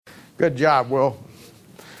Good job, Will.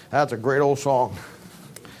 That's a great old song.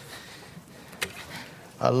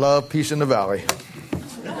 I love Peace in the Valley.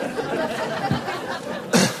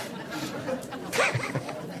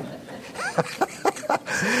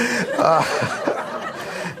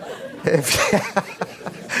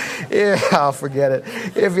 I'll forget it.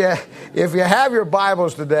 If you have your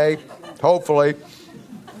Bibles today, hopefully,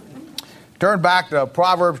 turn back to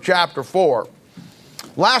Proverbs chapter 4.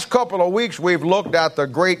 Last couple of weeks we've looked at the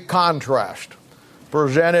great contrast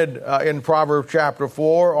presented in Proverbs chapter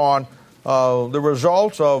 4 on the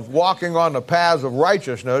results of walking on the paths of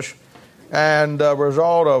righteousness and the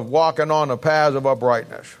result of walking on the paths of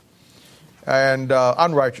uprightness and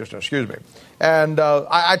unrighteousness, And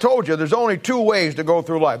I told you there's only two ways to go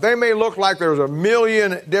through life. They may look like there's a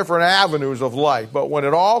million different avenues of life, but when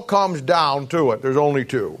it all comes down to it, there's only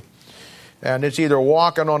two. And it's either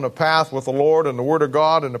walking on the path with the Lord and the Word of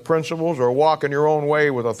God and the principles, or walking your own way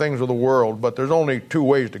with the things of the world. But there's only two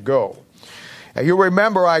ways to go. And you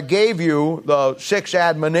remember I gave you the 6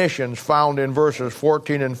 admonitions found in verses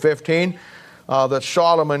 14 and 15 that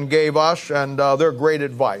Solomon gave us, and they're great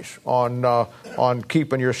advice on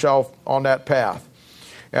keeping yourself on that path.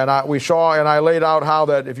 And we saw, and I laid out how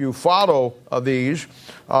that if you follow these,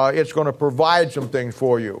 it's going to provide some things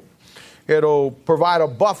for you. It'll provide a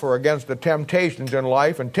buffer against the temptations in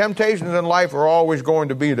life, and temptations in life are always going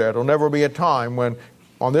to be there. There'll never be a time when,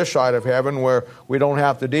 on this side of heaven, where we don't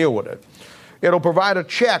have to deal with it. It'll provide a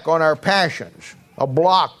check on our passions, a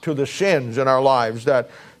block to the sins in our lives that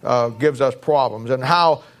gives us problems, and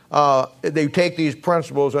how they take these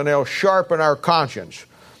principles and they'll sharpen our conscience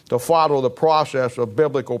to follow the process of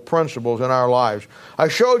biblical principles in our lives. I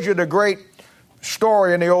showed you the great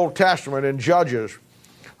story in the Old Testament in Judges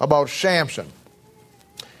about Samson.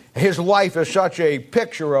 His life is such a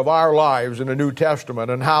picture of our lives in the New Testament,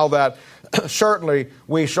 and how that certainly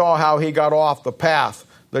we saw how he got off the path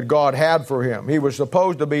that God had for him. He was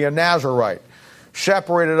supposed to be a Nazirite,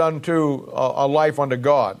 separated unto a life unto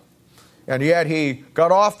God. And yet he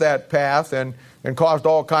got off that path and caused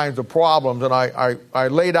all kinds of problems. And I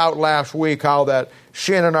laid out last week how that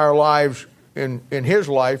sin in our lives, in his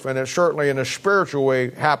life, and it certainly in a spiritual way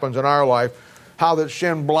happens in our life, how that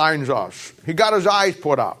sin blinds us. He got his eyes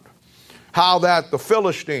put out. How that the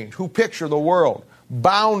Philistines, who picture the world,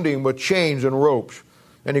 bound him with chains and ropes,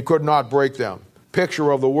 and he could not break them. Picture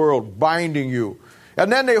of the world binding you.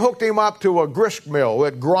 And then they hooked him up to a grist mill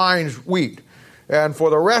that grinds wheat. And for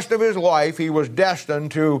the rest of his life, he was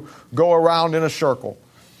destined to go around in a circle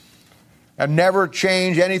and never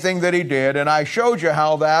change anything that he did. And I showed you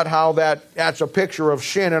how that's a picture of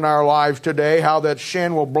sin in our lives today, how that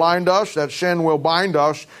sin will blind us, that sin will bind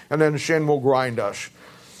us, and then sin will grind us.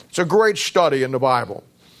 It's a great study in the Bible.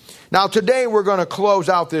 Now today we're going to close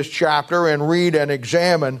out this chapter and read and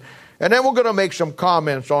examine, and then we're going to make some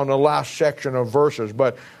comments on the last section of verses.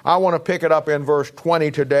 But I want to pick it up in verse 20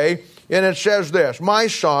 today, and it says this: "My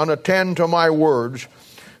son, attend to my words,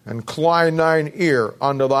 incline thine ear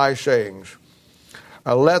unto thy sayings.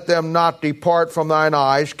 Let them not depart from thine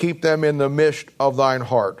eyes, keep them in the midst of thine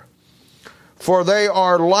heart. For they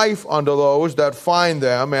are life unto those that find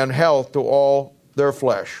them, and health to all their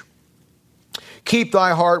flesh. Keep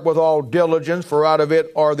thy heart with all diligence, for out of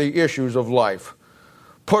it are the issues of life.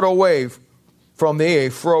 Put away from thee a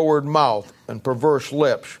froward mouth, and perverse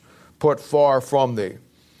lips put far from thee.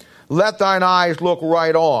 Let thine eyes look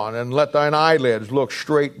right on, and let thine eyelids look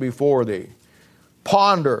straight before thee.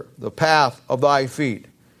 Ponder the path of thy feet,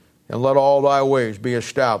 and let all thy ways be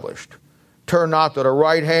established. Turn not to the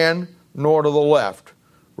right hand, nor to the left.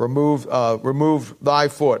 Remove thy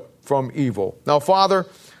foot from evil." Now, Father,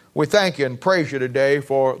 we thank you and praise you today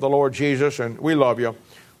for the Lord Jesus, and we love you.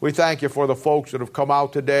 We thank you for the folks that have come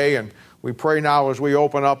out today, and we pray now as we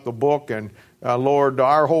open up the book. And Lord,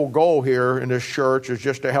 our whole goal here in this church is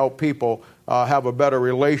just to help people have a better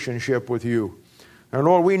relationship with you. And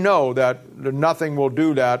Lord, we know that nothing will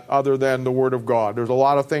do that other than the Word of God. There's a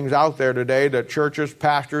lot of things out there today that churches,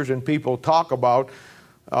 pastors, and people talk about,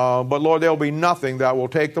 but Lord, there'll be nothing that will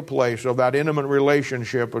take the place of that intimate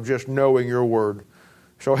relationship of just knowing your Word.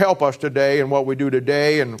 So help us today in what we do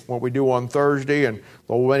today and what we do on Thursday, and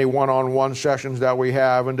the many one-on-one sessions that we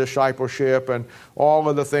have, and discipleship, and all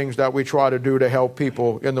of the things that we try to do to help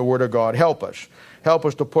people in the Word of God. Help us. Help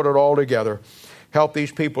us to put it all together. Help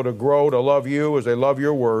these people to grow, to love you as they love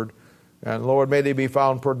your Word. And Lord, may they be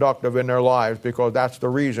found productive in their lives, because that's the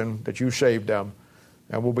reason that you saved them.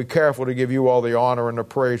 And we'll be careful to give you all the honor and the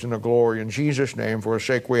praise and the glory. In Jesus' name, for his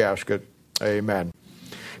sake we ask it. Amen.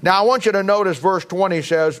 Now I want you to notice verse 20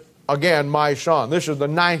 says, again, my son. This is the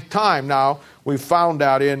 9th time now we've found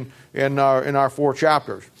that in our 4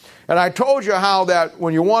 chapters. And I told you how that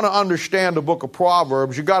when you want to understand the book of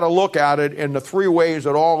Proverbs, you got to look at it in the 3 ways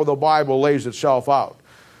that all of the Bible lays itself out.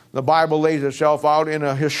 The Bible lays itself out in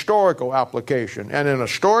a historical application. And in a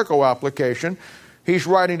historical application, he's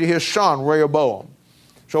writing to his son, Rehoboam.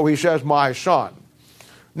 So he says, my son.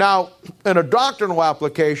 Now, in a doctrinal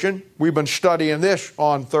application, we've been studying this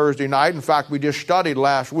on Thursday night. In fact, we just studied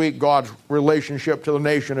last week God's relationship to the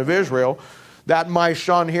nation of Israel. That my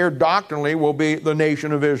son here doctrinally will be the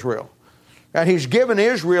nation of Israel. And he's given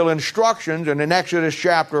Israel instructions, and in Exodus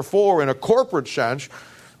chapter 4, in a corporate sense,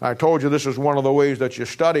 I told you this is one of the ways that you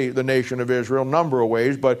study the nation of Israel, a number of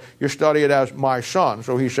ways, but you study it as my son.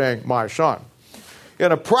 So he's saying, my son.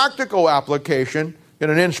 In a practical application, in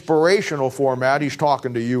an inspirational format, he's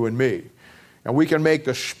talking to you and me. And we can make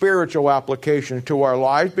the spiritual application to our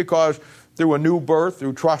lives because through a new birth,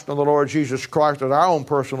 through trust in the Lord Jesus Christ as our own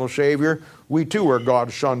personal Savior, we too are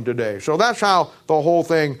God's son today. So that's how the whole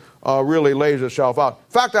thing really lays itself out.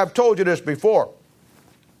 In fact, I've told you this before.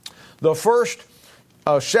 The first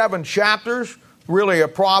 7 chapters, really,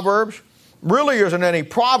 of Proverbs, really isn't any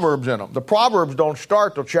Proverbs in them. The Proverbs don't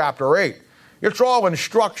start till chapter 8. It's all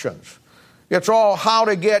instructions. It's all how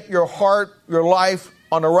to get your heart, your life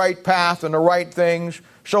on the right path and the right things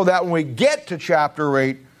so that when we get to chapter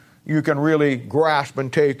 8, you can really grasp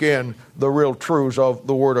and take in the real truths of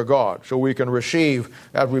the Word of God so we can receive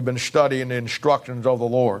as we've been studying the instructions of the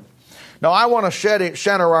Lord. Now, I want to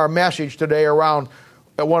center our message today around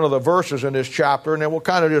one of the verses in this chapter, and then we'll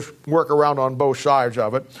kind of just work around on both sides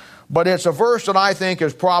of it. But it's a verse that I think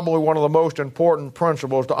is probably one of the most important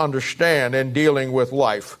principles to understand in dealing with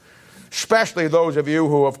life, especially those of you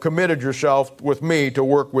who have committed yourself with me to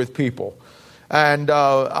work with people. And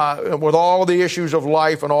with all the issues of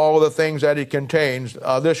life and all of the things that it contains,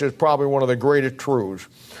 this is probably one of the greatest truths.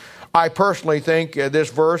 I personally think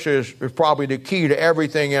this verse is probably the key to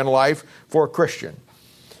everything in life for a Christian,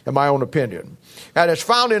 in my own opinion. And it's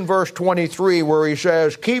found in verse 23 where he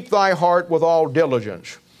says, keep thy heart with all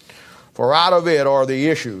diligence, for out of it are the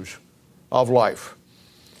issues of life.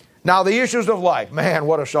 Now, the issues of life, man,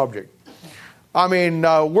 what a subject. I mean,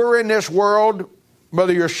 we're in this world,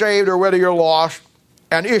 whether you're saved or whether you're lost,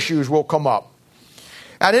 and issues will come up.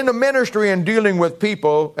 And in the ministry and dealing with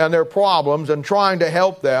people and their problems and trying to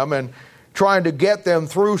help them and trying to get them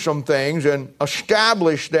through some things and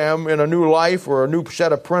establish them in a new life or a new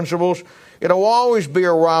set of principles, it'll always be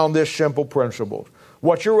around this simple principle.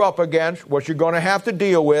 What you're up against, what you're going to have to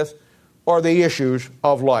deal with, are the issues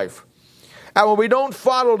of life. And when we don't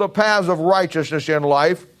follow the paths of righteousness in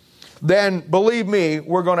life, then believe me,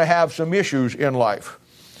 we're going to have some issues in life.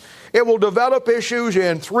 It will develop issues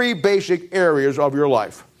in 3 basic areas of your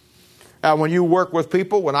life. And when you work with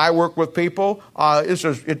people, when I work with people,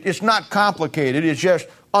 it's not complicated. It's just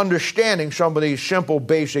understanding some of these simple,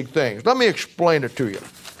 basic things. Let me explain it to you.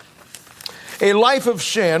 A life of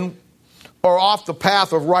sin or off the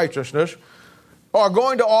path of righteousness are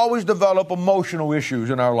going to always develop emotional issues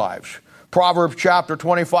in our lives. Proverbs chapter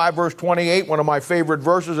 25, verse 28, one of my favorite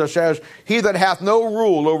verses, that says, he that hath no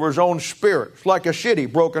rule over his own spirit is like a city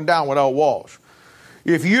broken down without walls.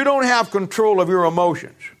 If you don't have control of your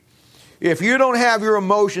emotions, if you don't have your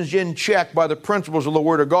emotions in check by the principles of the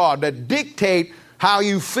Word of God that dictate how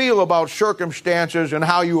you feel about circumstances and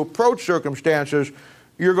how you approach circumstances,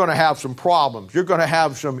 you're going to have some problems. You're going to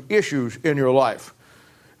have some issues in your life.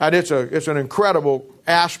 And it's an incredible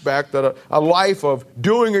aspect that a life of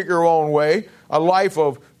doing it your own way, a life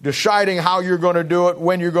of deciding how you're going to do it,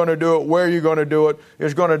 when you're going to do it, where you're going to do it,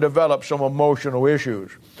 is going to develop some emotional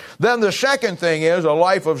issues. Then the second thing is a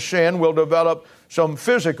life of sin will develop some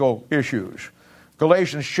physical issues.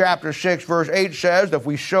 Galatians chapter 6, verse 8 says, if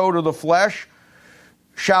we sow to the flesh,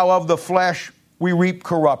 shall of the flesh we reap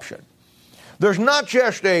corruption. There's not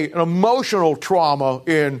just an emotional trauma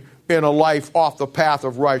in a life off the path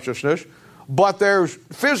of righteousness, but there's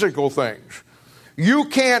physical things. You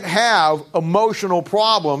can't have emotional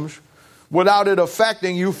problems without it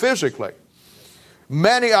affecting you physically.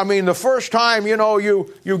 The first time,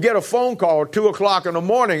 you get a phone call at 2 o'clock in the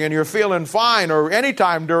morning and you're feeling fine, or any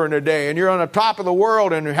time during the day, and you're on the top of the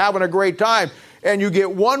world and you're having a great time, and you get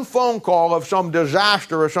one phone call of some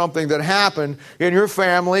disaster or something that happened in your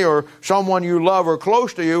family or someone you love or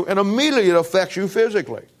close to you, and immediately it affects you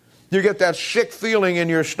physically. You get that sick feeling in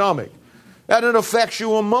your stomach. And it affects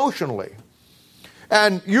you emotionally.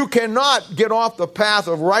 And you cannot get off the path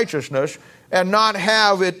of righteousness and not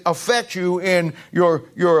have it affect you in your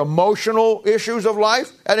emotional issues of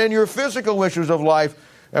life and in your physical issues of life,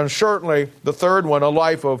 And certainly the third one, a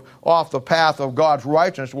life of off the path of God's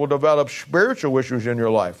righteousness, will develop spiritual issues in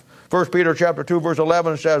your life. 1 Peter chapter 2, verse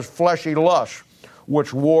 11 says, fleshy lusts,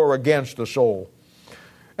 which war against the soul.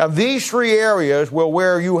 And these three areas will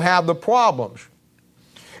where you have the problems.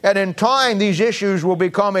 And in time, these issues will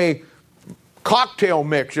become a cocktail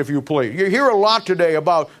mix, if you please. You hear a lot today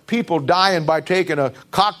about people dying by taking a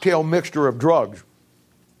cocktail mixture of drugs.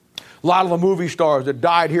 A lot of the movie stars that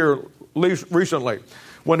died here recently,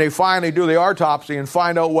 when they finally do the autopsy and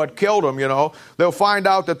find out what killed them, they'll find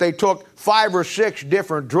out that they took 5 or 6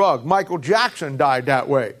 different drugs. Michael Jackson died that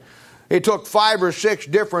way. He took 5 or 6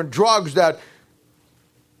 different drugs that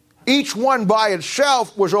each one by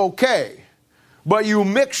itself was okay. But you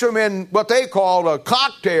mix them in what they call a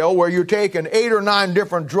cocktail, where you're taking 8 or 9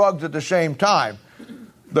 different drugs at the same time.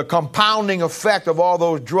 The compounding effect of all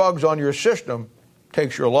those drugs on your system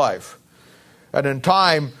takes your life. And in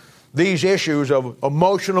time, these issues of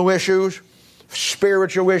emotional issues,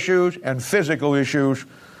 spiritual issues, and physical issues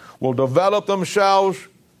will develop themselves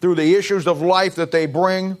through the issues of life that they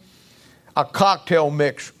bring, a cocktail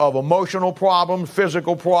mix of emotional problems,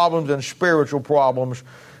 physical problems, and spiritual problems,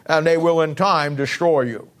 and they will in time destroy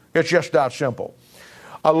you. It's just that simple.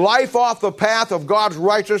 A life off the path of God's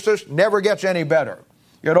righteousness never gets any better.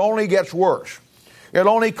 It only gets worse. It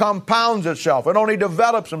only compounds itself. It only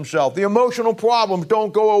develops itself. The emotional problems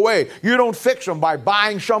don't go away. You don't fix them by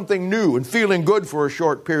buying something new and feeling good for a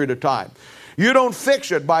short period of time. You don't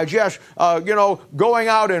fix it by just, going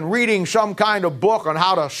out and reading some kind of book on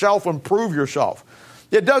how to self-improve yourself.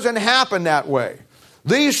 It doesn't happen that way.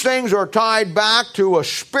 These things are tied back to a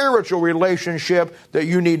spiritual relationship that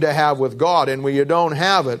you need to have with God. And when you don't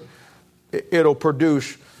have it, it'll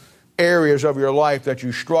produce areas of your life that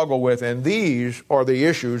you struggle with. And these are the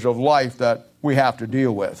issues of life that we have to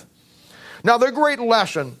deal with. Now, the great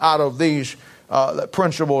lesson out of these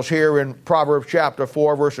principles here in Proverbs chapter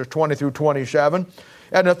 4, verses 20 through 27,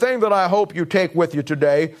 and the thing that I hope you take with you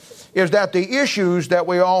today is that the issues that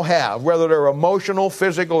we all have, whether they're emotional,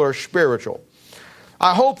 physical, or spiritual,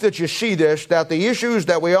 I hope that you see this, that the issues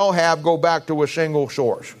that we all have go back to a single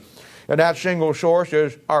source. And that single source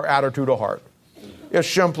is our attitude of heart. It's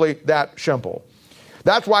simply that simple.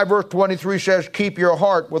 That's why verse 23 says, keep your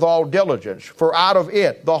heart with all diligence, for out of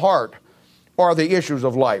it, the heart, are the issues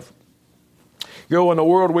of life. In the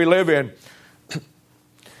world we live in,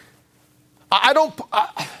 I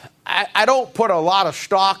don't put a lot of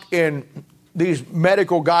stock in these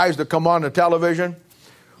medical guys that come on the television.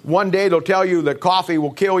 One day they'll tell you that coffee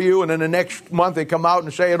will kill you, and then the next month they come out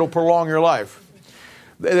and say it'll prolong your life.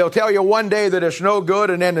 They'll tell you one day that it's no good,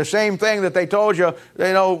 and then the same thing that they told you,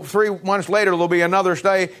 3 months later there'll be another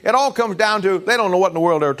study. It all comes down to they don't know what in the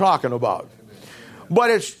world they're talking about. But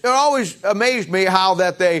it always amazed me how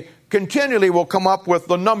that they continually will come up with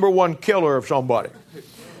the number one killer of somebody.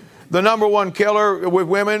 The number one killer with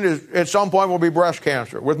women is at some point will be breast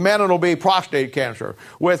cancer. With men, it'll be prostate cancer.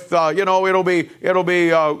 With it'll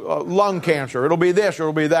be lung cancer. It'll be this.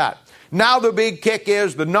 It'll be that. Now the big kick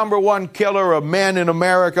is the number one killer of men in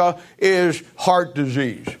America is heart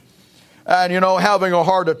disease, and having a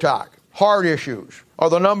heart attack. Heart issues are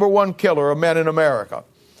the number one killer of men in America.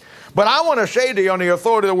 But I want to say to you, on the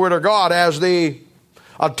authority of the Word of God, as the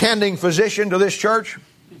attending physician to this church,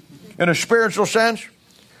 in a spiritual sense,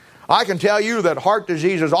 I can tell you that heart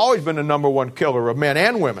disease has always been the number one killer of men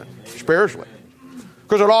and women, spiritually.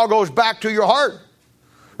 Because it all goes back to your heart.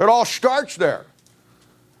 It all starts there.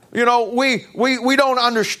 We don't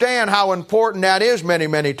understand how important that is many,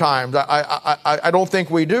 many times. I don't think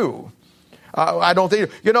we do. I don't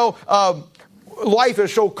think, life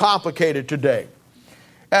is so complicated today.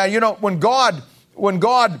 And, when God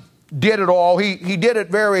did it all, He did it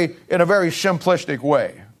in a very simplistic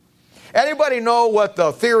way. Anybody know what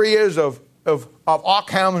the theory is of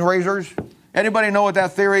Occam's razors? Anybody know what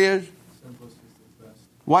that theory is? Simplest is the best.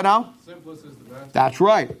 What now? Simplest is the best. That's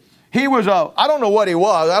right. He was I don't know what he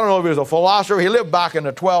was. I don't know if he was a philosopher. He lived back in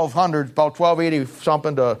the 1200s, about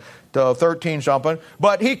 1280-something to 13-something.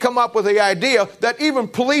 But he come up with the idea that even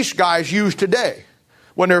police guys use today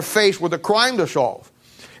when they're faced with a crime to solve.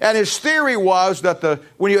 And his theory was that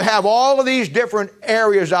when you have all of these different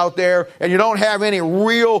areas out there and you don't have any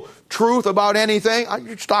real truth about anything,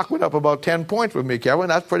 your stock went up about 10 points with me, Kevin.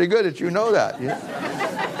 That's pretty good that you know that. Yeah?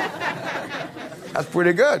 That's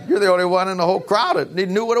pretty good. You're the only one in the whole crowd that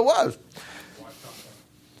knew what it was.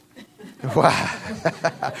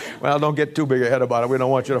 Well, don't get too big ahead about it. We don't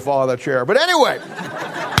want you to fall out of the chair. But anyway,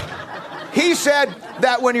 he said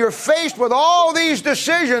that when you're faced with all these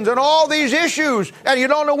decisions and all these issues and you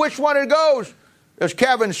don't know which one it goes, as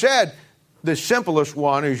Kevin said, the simplest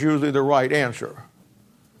one is usually the right answer.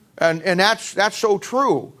 And that's so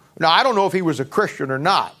true. Now, I don't know if he was a Christian or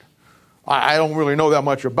not. I don't really know that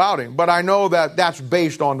much about him. But I know that that's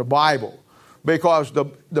based on the Bible. Because the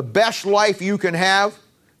best life you can have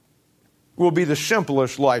will be the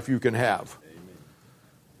simplest life you can have.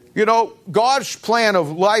 You know, God's plan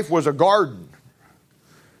of life was a garden.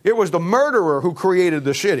 It was the murderer who created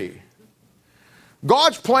the city.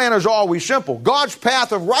 God's plan is always simple. God's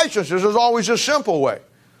path of righteousness is always a simple way.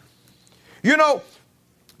 You know,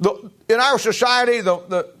 in our society,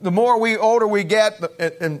 the more older we get,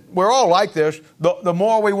 and we're all like this, the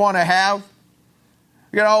more we want to have.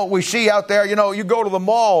 You know, we see out there, you know, you go to the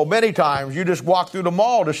mall many times. You just walk through the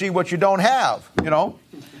mall to see what you don't have, you know.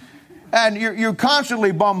 And you're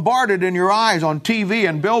constantly bombarded in your eyes on TV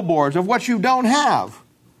and billboards of what you don't have.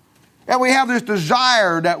 And we have this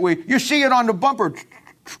desire that you see it on the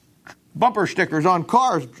bumper stickers on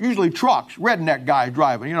cars, usually trucks, redneck guys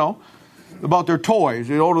driving, you know, about their toys.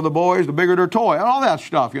 The older the boys, the bigger their toy, and all that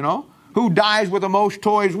stuff, you know. Who dies with the most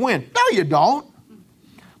toys wins. No, you don't.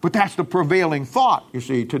 But that's the prevailing thought, you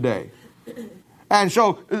see, today. And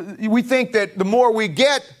so we think that the more we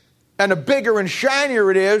get and the bigger and shinier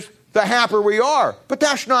it is, the happier we are. But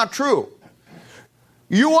that's not true.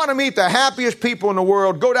 You want to meet the happiest people in the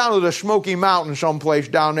world, go down to the Smoky Mountains someplace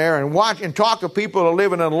down there and watch and talk to people that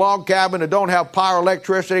live in a log cabin that don't have power,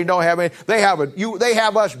 electricity, don't have any. They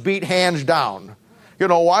have us beat hands down. You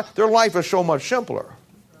know what? Their life is so much simpler.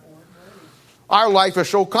 Our life is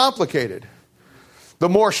so complicated. The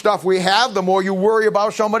more stuff we have, the more you worry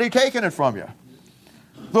about somebody taking it from you.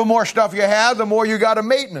 The more stuff you have, the more you got to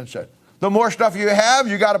maintenance it. The more stuff you have,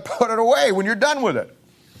 you got to put it away when you're done with it.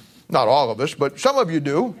 Not all of us, but some of you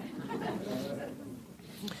do.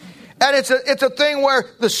 And it's a thing where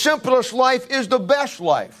the simplest life is the best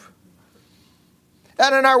life.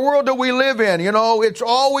 And in our world that we live in, you know, it's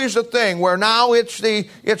always a thing where now it's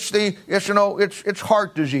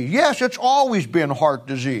heart disease. Yes, it's always been heart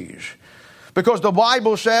disease. Because the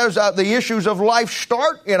Bible says that the issues of life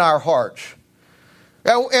start in our hearts.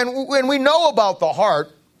 And when we know about the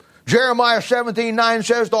heart, Jeremiah 17:9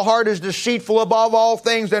 says the heart is deceitful above all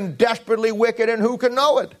things and desperately wicked, and who can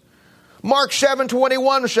know it? Mark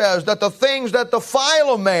 7:21 says that the things that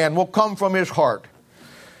defile a man will come from his heart.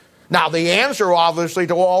 Now the answer obviously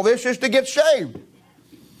to all this is to get saved.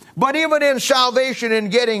 But even in salvation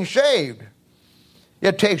and getting saved,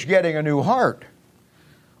 it takes getting a new heart.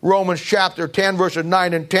 Romans chapter 10, verses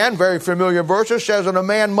 9 and 10, very familiar verses, says that a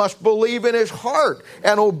man must believe in his heart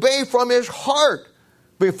and obey from his heart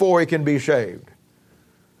before he can be saved.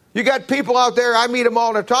 You got people out there, I meet them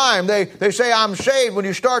all the time, they say, I'm saved. When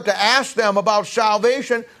you start to ask them about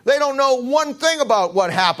salvation, they don't know one thing about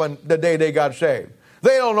what happened the day they got saved.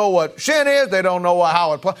 They don't know what sin is. They don't know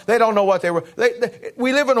how it. They don't know what they were.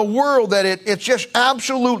 We live in a world that it's just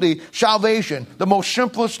absolutely salvation. The most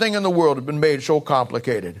simplest thing in the world has been made so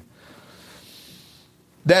complicated.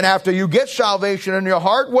 Then after you get salvation in your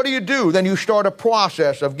heart, what do? Then you start a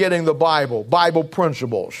process of getting the Bible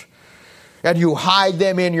principles. And you hide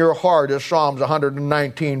them in your heart, as Psalms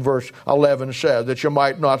 119 verse 11 says, that you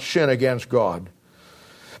might not sin against God.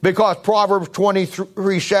 Because Proverbs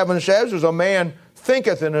 23:7 says, as a man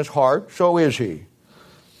thinketh in his heart, so is he.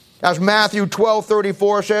 As Matthew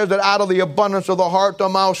 12:34 says, that out of the abundance of the heart the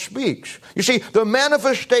mouth speaks. You see, the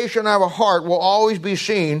manifestation of our heart will always be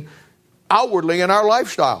seen outwardly in our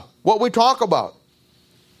lifestyle, what we talk about.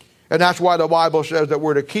 And that's why the Bible says that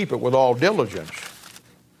we're to keep it with all diligence.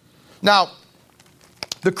 Now,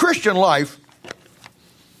 the Christian life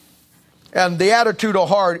and the attitude of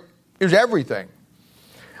heart is everything.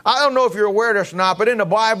 I don't know if you're aware of this or not, but in the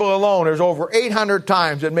Bible alone, there's over 800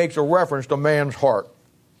 times it makes a reference to man's heart.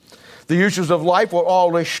 The issues of life will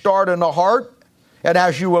always start in the heart, and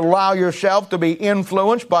as you allow yourself to be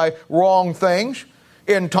influenced by wrong things,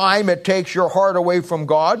 in time it takes your heart away from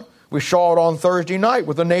God. We saw it on Thursday night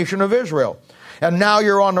with the nation of Israel. And now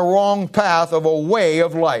you're on the wrong path of a way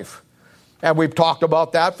of life. And we've talked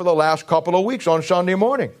about that for the last couple of weeks on Sunday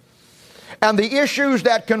morning. And the issues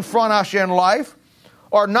that confront us in life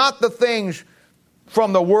are not the things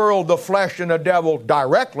from the world, the flesh, and the devil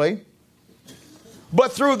directly,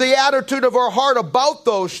 but through the attitude of our heart about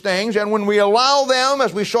those things. And when we allow them,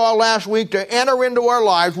 as we saw last week, to enter into our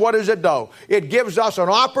lives, what does it do? It gives us an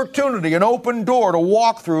opportunity, an open door to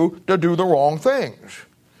walk through to do the wrong things.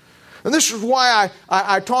 And this is why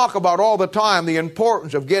I talk about all the time the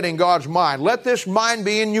importance of getting God's mind. Let this mind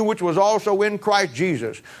be in you which was also in Christ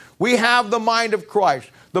Jesus. We have the mind of Christ.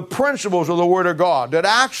 The principles of the Word of God that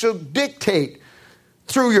actually dictate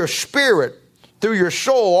through your spirit through your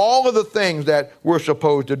soul all of the things that we're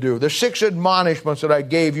supposed to do. The 6 admonishments that I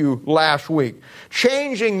gave you last week.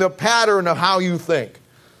 Changing the pattern of how you think.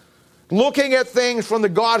 Looking at things from the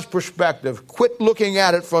God's perspective. Quit looking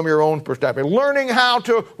at it from your own perspective. Learning how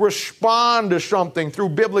to respond to something through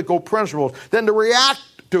biblical principles. Then to react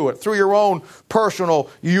to it through your own personal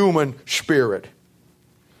human spirit.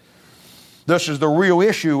 This is the real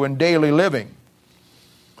issue in daily living.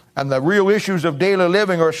 And the real issues of daily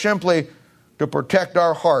living are simply to protect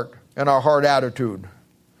our heart and our heart attitude.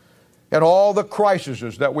 And all the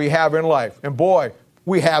crises that we have in life. And boy,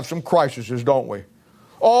 we have some crises, don't we?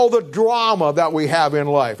 All the drama that we have in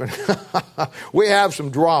life. We have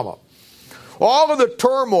some drama. All of the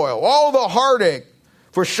turmoil, all the heartache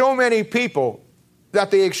for so many people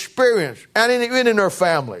that they experience, and even in their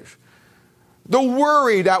families. The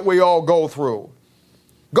worry that we all go through.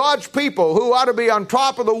 God's people who ought to be on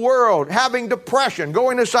top of the world, having depression,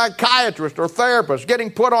 going to psychiatrists or therapists, getting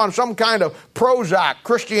put on some kind of Prozac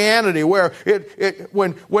Christianity where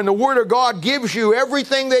when the Word of God gives you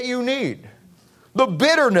everything that you need. The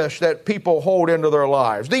bitterness that people hold into their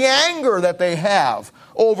lives. The anger that they have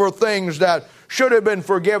over things that should have been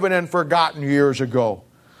forgiven and forgotten years ago.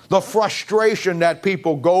 The frustration that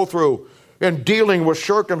people go through in dealing with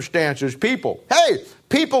circumstances. People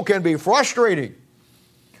can be frustrating.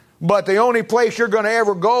 But the only place you're going to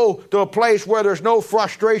ever go to a place where there's no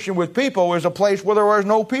frustration with people is a place where there is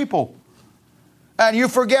no people. And you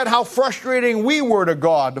forget how frustrating we were to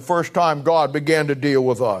God the first time God began to deal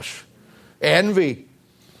with us. Envy,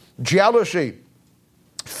 jealousy,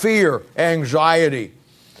 fear, anxiety.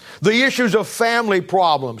 The issues of family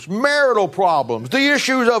problems, marital problems, the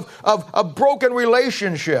issues of broken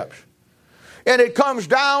relationships. And it comes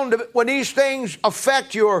down to when these things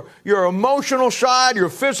affect your emotional side, your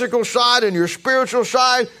physical side, and your spiritual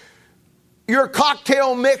side, your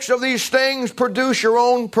cocktail mix of these things produce your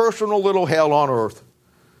own personal little hell on earth.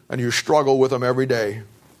 And you struggle with them every day.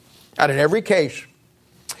 And in every case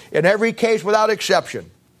without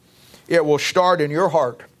exception, it will start in your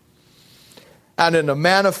heart. And in the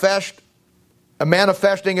manifesting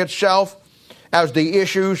itself as the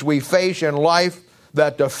issues we face in life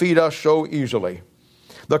that defeat us so easily.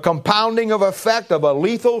 The compounding of effect of a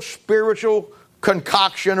lethal spiritual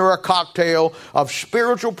concoction or a cocktail of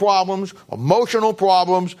spiritual problems, emotional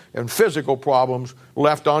problems, and physical problems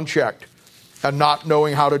left unchecked and not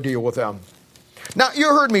knowing how to deal with them. Now, you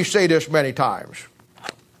heard me say this many times.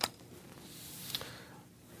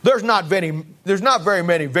 There's not very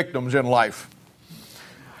many victims in life.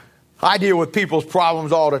 I deal with people's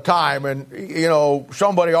problems all the time, and,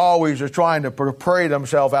 somebody always is trying to portray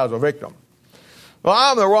themselves as a victim. Well,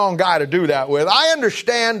 I'm the wrong guy to do that with. I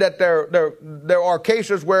understand that there are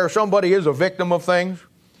cases where somebody is a victim of things.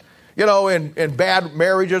 In bad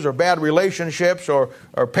marriages or bad relationships or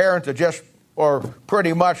parents that just or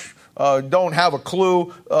pretty much don't have a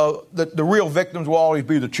clue. The real victims will always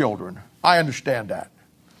be the children. I understand that.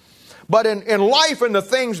 But in life and the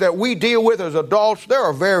things that we deal with as adults, there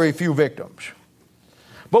are very few victims.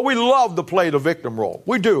 But we love to play the victim role.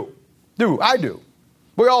 We do. I do.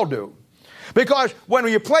 We all do. Because when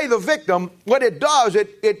you play the victim, what it does,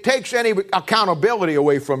 it takes any accountability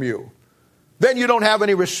away from you. Then you don't have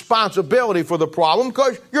any responsibility for the problem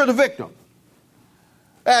because you're the victim.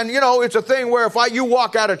 And, it's a thing where if you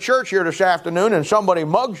walk out of church here this afternoon and somebody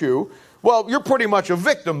mugs you, well, you're pretty much a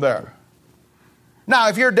victim there. Now,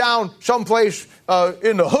 if you're down someplace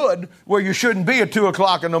in the hood where you shouldn't be at 2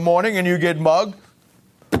 o'clock in the morning and you get mugged,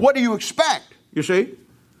 what do you expect, you see?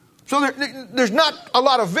 So there's not a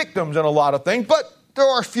lot of victims in a lot of things, but there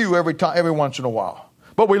are a few every once in a while.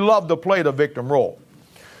 But we love to play the victim role.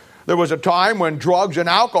 There was a time when drugs and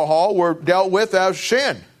alcohol were dealt with as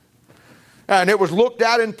sin. And it was looked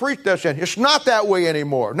at and preached as sin. It's not that way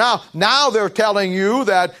anymore. Now they're telling you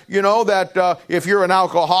that, if you're an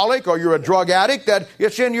alcoholic or you're a drug addict, that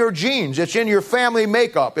it's in your genes. It's in your family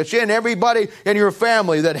makeup. It's in everybody in your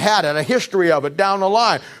family that had it, a history of it down the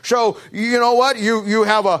line. So, you know what? You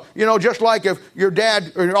have just like if your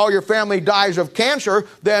dad or all your family dies of cancer,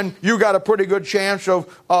 then you got a pretty good chance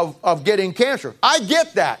of getting cancer. I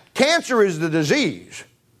get that. Cancer is the disease.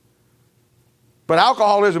 But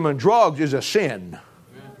alcoholism and drugs is a sin.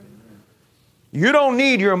 You don't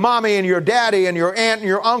need your mommy and your daddy and your aunt and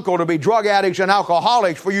your uncle to be drug addicts and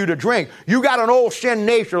alcoholics for you to drink. You got an old sin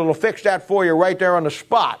nature that will fix that for you right there on the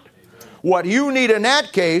spot. What you need in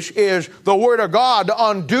that case is the Word of God to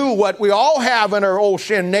undo what we all have in our old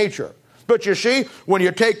sin nature. But you see, when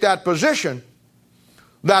you take that position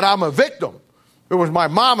that I'm a victim, it was my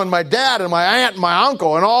mom and my dad and my aunt and my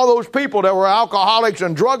uncle and all those people that were alcoholics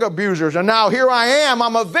and drug abusers. And now here I am,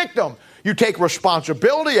 I'm a victim. You take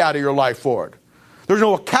responsibility out of your life for it. There's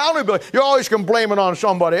no accountability. You always can blame it on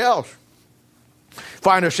somebody else.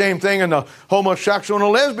 Find the same thing in the homosexual and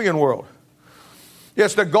the lesbian world.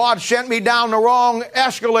 It's that God sent me down the wrong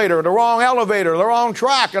escalator, the wrong elevator, the wrong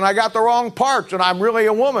track, and I got the wrong parts, and I'm really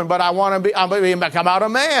a woman, but I'm going to become out a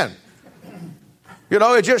man. You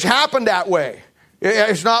know, it just happened that way.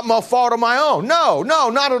 It's not my fault of my own. No,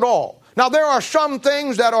 not at all. Now, there are some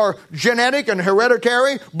things that are genetic and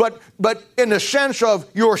hereditary, but in the sense of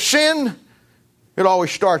your sin, it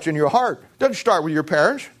always starts in your heart. It doesn't start with your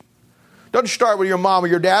parents. It doesn't start with your mom or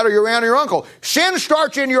your dad or your aunt or your uncle. Sin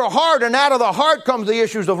starts in your heart, and out of the heart comes the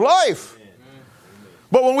issues of life.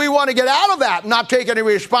 But when we want to get out of that and not take any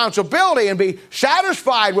responsibility and be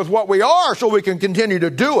satisfied with what we are so we can continue to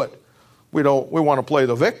do it, we want to play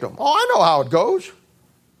the victim. Oh, I know how it goes.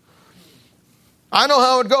 I know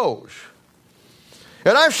how it goes.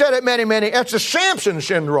 And I've said it many, it's the Samson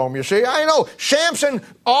syndrome, you see. I know. Samson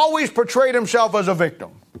always portrayed himself as a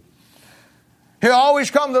victim. He always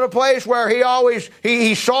come to the place where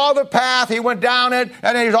he saw the path, he went down it,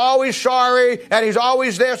 and he's always sorry, and he's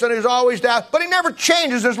always this, and he's always that, but he never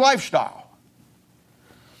changes his lifestyle.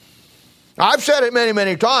 I've said it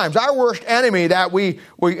many times. Our worst enemy that we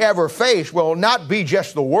ever face will not be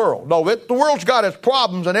just the world. No, the world's got its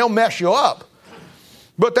problems, and they'll mess you up.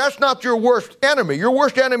 But that's not your worst enemy. Your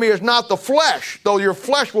worst enemy is not the flesh, though your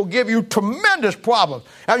flesh will give you tremendous problems.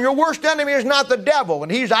 And your worst enemy is not the devil,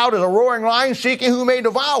 and he's out as a roaring lion seeking who may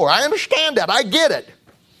devour. I understand that. I get it.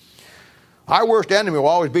 Our worst enemy will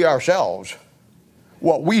always be ourselves.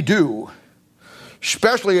 What we do,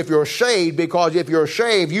 especially if you're saved, because if you're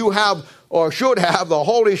saved, you have or should have the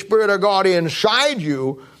Holy Spirit of God inside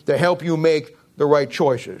you to help you make the right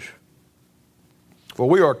choices. For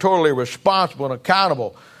we are totally responsible and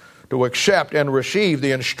accountable to accept and receive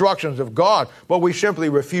the instructions of God, but we simply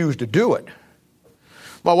refuse to do it.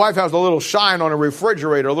 My wife has a little sign on a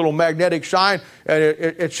refrigerator, a little magnetic sign, and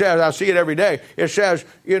it says, I see it every day, it says,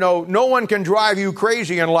 you know, no one can drive you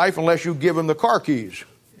crazy in life unless you give them the car keys.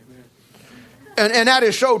 And that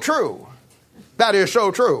is so true. That is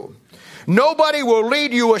so true. Nobody will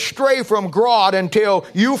lead you astray from God until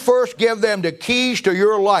you first give them the keys to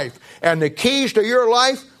your life. And the keys to your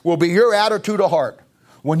life will be your attitude of heart.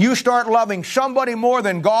 When you start loving somebody more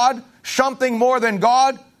than God, something more than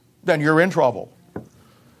God, then you're in trouble.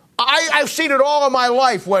 I've seen it all in my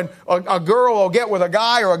life when a girl will get with a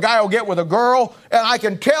guy or a guy will get with a girl, and I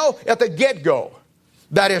can tell at the get-go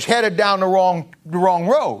that it's headed down the wrong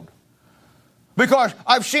road. Because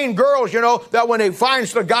I've seen girls, you know, that when they find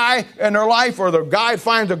the guy in their life or the guy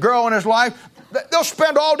finds a girl in his life, they'll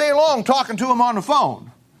spend all day long talking to him on the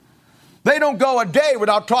phone. They don't go a day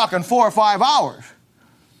without talking 4 or 5 hours.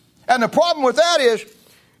 And the problem with that is,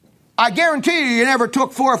 I guarantee you never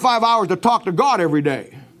took 4 or 5 hours to talk to God every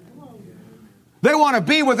day. They want to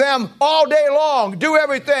be with them all day long, do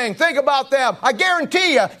everything, think about them. I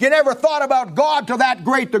guarantee you never thought about God to that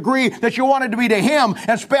great degree that you wanted to be to Him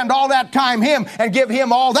and spend all that time Him and give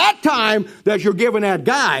Him all that time that you're giving that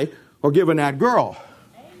guy or giving that girl.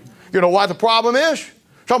 You know what the problem is?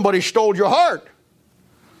 Somebody stole your heart.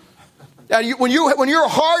 And when your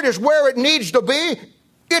heart is where it needs to be,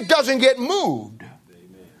 it doesn't get moved.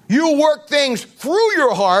 You work things through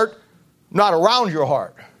your heart, not around your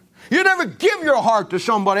heart. You never give your heart to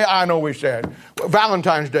somebody. I know we said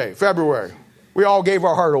Valentine's Day, February. We all gave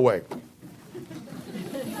our heart away.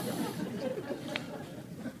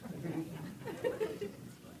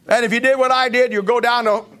 And if you did what I did, you go down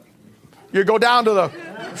to the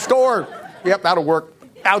store. Yep, that'll work.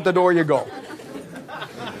 Out the door you go.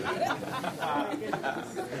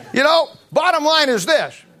 You know, bottom line is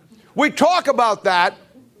this. We talk about that.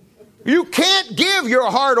 You can't give your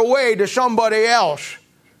heart away to somebody else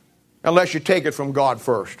unless you take it from God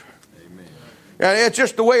first. Amen. And it's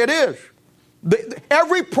just the way it is.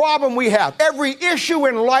 Every problem we have, every issue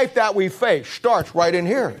in life that we face starts right in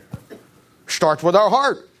here. Starts with our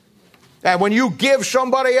heart. And when you give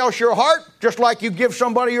somebody else your heart, just like you give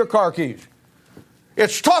somebody your car keys.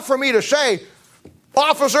 It's tough for me to say,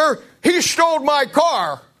 officer, he stole my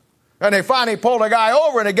car. And they finally pull the guy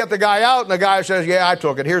over and they get the guy out and the guy says, yeah, I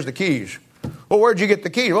took it. Here's the keys. Well, where'd you get the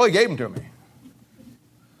keys? Well, he gave them to me.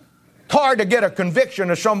 It's hard to get a conviction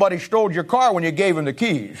that somebody stole your car when you gave him the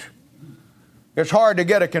keys. It's hard to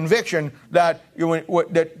get a conviction that you're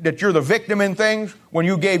the victim in things when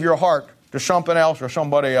you gave your heart to something else or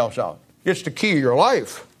somebody else out. It's the key to your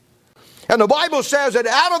life. And the Bible says that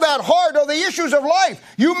out of that heart are the issues of life.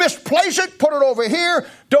 You misplace it, put it over here,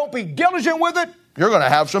 don't be diligent with it, you're going to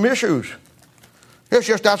have some issues. It's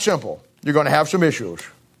just that simple. You're going to have some issues.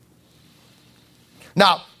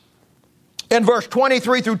 Now, In verse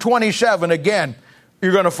 23 through 27, again,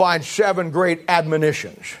 you're going to find 7 great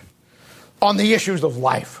admonitions on the issues of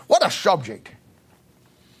life. What a subject.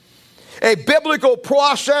 A biblical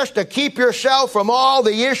process to keep yourself from all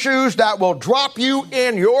the issues that will drop you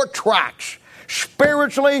in your tracks,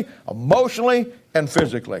 spiritually, emotionally, and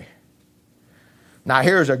physically. Now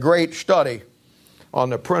here's a great study on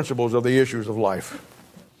the principles of the issues of life.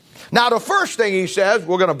 Now the first thing he says,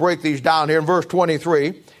 we're going to break these down here in verse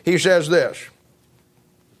 23, he says this.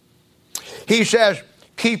 He says,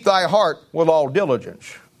 keep thy heart with all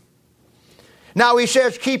diligence. Now he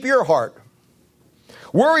says, keep your heart.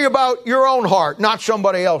 Worry about your own heart, not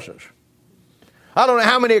somebody else's. I don't know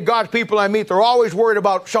how many of God's people I meet, they're always worried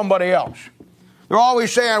about somebody else. They're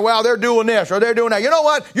always saying, well, they're doing this or they're doing that. You know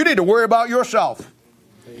what? You need to worry about yourself.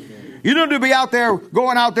 You don't need to be out there,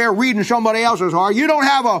 going out there reading somebody else's heart. You don't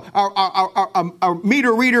have a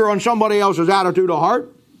meter reader on somebody else's attitude of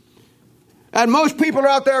heart. And most people are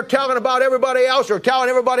out there telling about everybody else or telling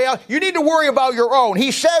everybody else. You need to worry about your own.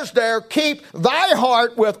 He says there, keep thy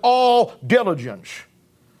heart with all diligence.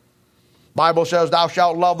 Bible says, thou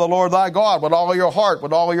shalt love the Lord thy God with all your heart,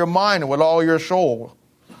 with all your mind, and with all your soul.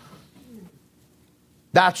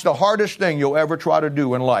 That's the hardest thing you'll ever try to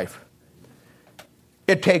do in life.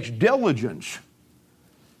 It takes diligence,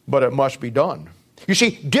 but it must be done. You see,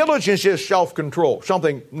 diligence is self-control,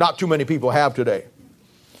 something not too many people have today.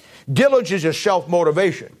 Diligence is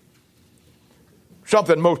self-motivation,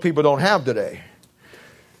 something most people don't have today.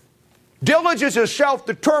 Diligence is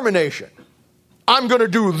self-determination. I'm going to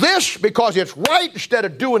do this because it's right instead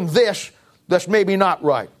of doing this that's maybe not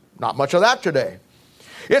right. Not much of that today.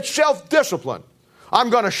 It's self-discipline. I'm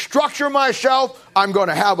going to structure myself. I'm going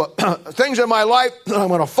to have things in my life I'm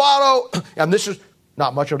going to follow. And this is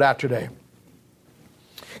not much of that today.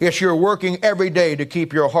 It's you're working every day to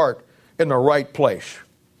keep your heart in the right place.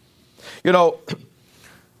 You know,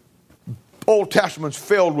 Old Testament's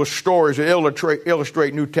filled with stories that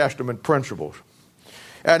illustrate New Testament principles.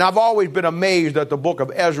 And I've always been amazed at the book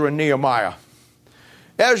of Ezra and Nehemiah.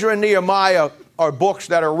 Ezra and Nehemiah are books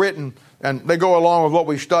that are written, and they go along with what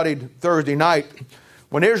we studied Thursday night.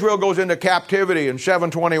 When Israel goes into captivity in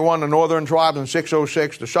 721, the northern tribes, and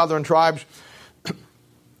 606, the southern tribes,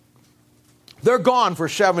 they're gone for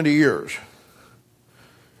 70 years.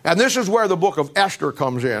 And this is where the book of Esther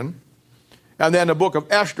comes in. And then the book of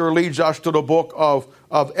Esther leads us to the book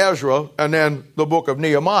of Ezra, and then the book of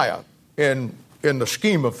Nehemiah in the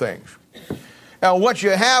scheme of things. And what you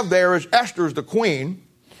have there is Esther's the queen,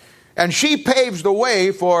 and she paves the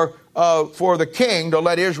way for the king to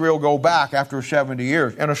let Israel go back after 70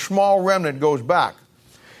 years. And a small remnant goes back.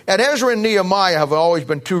 And Ezra and Nehemiah have always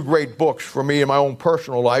been 2 great books for me in my own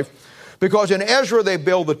personal life, because in Ezra they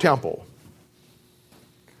build the temple.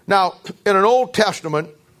 Now, in an Old Testament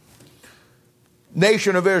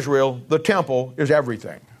nation of Israel, the temple is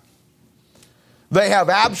everything. They have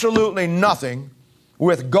absolutely nothing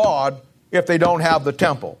with God if they don't have the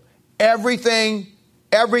temple. Everything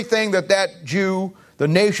that Jew, the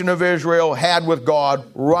nation of Israel, had with God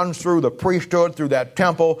runs through the priesthood, through that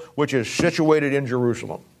temple, which is situated in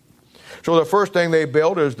Jerusalem. So the first thing they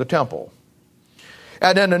build is the temple.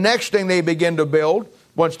 And then the next thing they begin to build,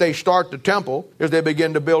 once they start the temple, is they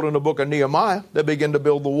begin to build in the book of Nehemiah, they begin to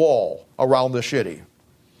build the wall around the city.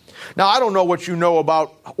 Now, I don't know what you know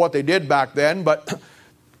about what they did back then, but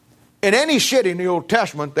in any city in the Old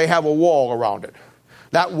Testament, they have a wall around it.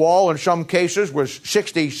 That wall, in some cases, was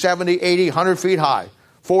 60, 70, 80, 100 feet high,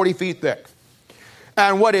 40 feet thick.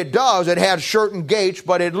 And what it does, it had certain gates,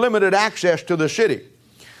 but it limited access to the city.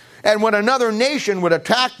 And when another nation would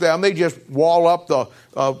attack them, they just wall up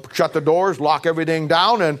shut the doors, lock everything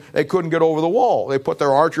down, and they couldn't get over the wall. They put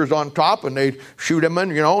their archers on top, and they'd shoot them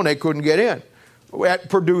in, and they couldn't get in. That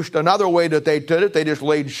produced another way that they did it. They just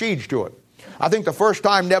laid siege to it. I think the first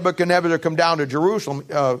time Nebuchadnezzar come down to Jerusalem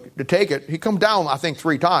to take it, he come down, I think,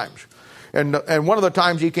 3 times. And one of the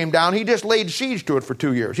times he came down, he just laid siege to it for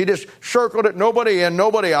 2 years. He just circled it, nobody in,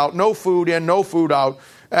 nobody out, no food in, no food out.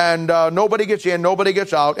 And nobody gets in, nobody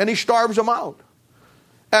gets out, and he starves them out.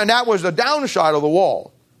 And that was the downside of the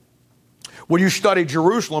wall. When you study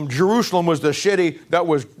Jerusalem, Jerusalem was the city that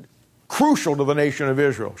was crucial to the nation of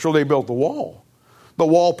Israel. So they built the wall. The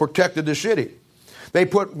wall protected the city. They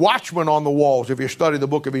put watchmen on the walls, if you study the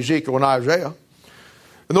book of Ezekiel and Isaiah.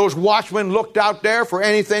 And those watchmen looked out there for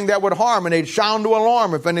anything that would harm, and they'd sound the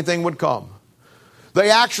alarm if anything would come. They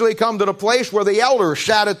actually come to the place where the elders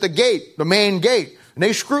sat at the gate, the main gate. And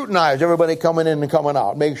they scrutinized everybody coming in and coming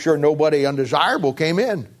out, make sure nobody undesirable came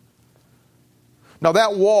in. Now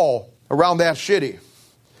that wall around that city,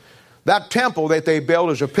 that temple that they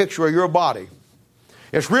built is a picture of your body.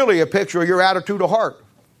 It's really a picture of your attitude of heart.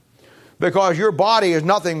 Because your body is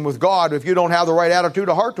nothing with God if you don't have the right attitude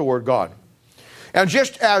of heart toward God. And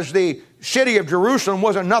just as the city of Jerusalem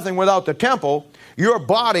wasn't nothing without the temple, your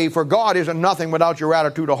body for God isn't nothing without your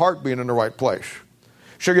attitude of heart being in the right place.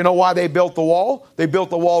 So you know why they built the wall? They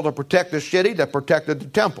built the wall to protect the city that protected the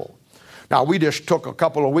temple. Now, we just took a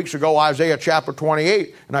couple of weeks ago Isaiah chapter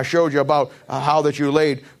 28, and I showed you about how that you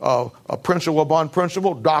laid a principle upon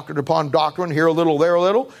principle, doctrine upon doctrine, here a little, there a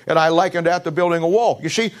little, and I likened that to building a wall. You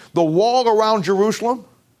see, the wall around Jerusalem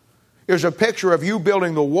is a picture of you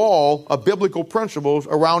building the wall of biblical principles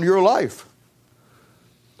around your life.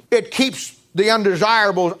 It keeps the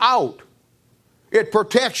undesirables out. It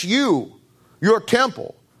protects you, your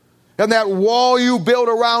temple. And that wall you build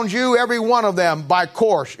around you, every one of them, by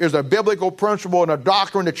course, is a biblical principle and a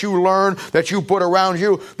doctrine that you learn, that you put around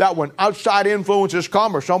you, that when outside influences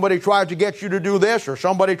come, or somebody tries to get you to do this, or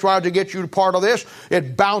somebody tries to get you to part of this,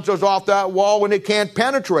 it bounces off that wall and it can't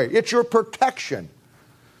penetrate. It's your protection.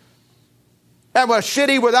 And a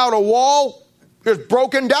city without a wall is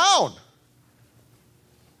broken down.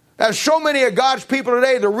 And so many of God's people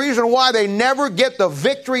today, the reason why they never get the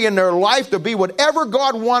victory in their life to be whatever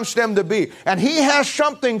God wants them to be. And He has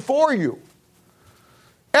something for you.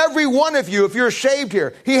 Every one of you, if you're saved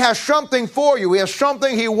here, He has something for you. He has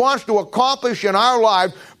something He wants to accomplish in our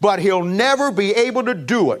lives, but He'll never be able to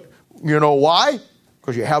do it. You know why?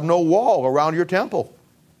 Because you have no wall around your temple.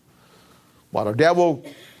 Well, the devil,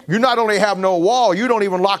 you not only have no wall, you don't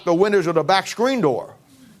even lock the windows of the back screen door.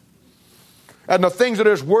 And the things of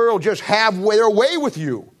this world just have their way with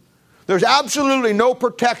you. There's absolutely no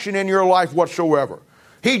protection in your life whatsoever.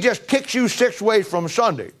 He just kicks you 6 ways from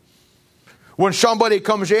Sunday. When somebody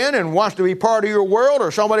comes in and wants to be part of your world,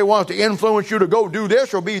 or somebody wants to influence you to go do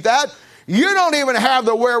this or be that, you don't even have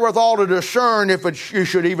the wherewithal to discern if you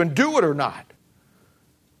should even do it or not.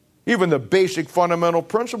 Even the basic fundamental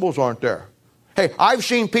principles aren't there. Hey, I've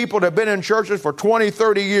seen people that have been in churches for 20,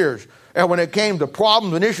 30 years. And when it came to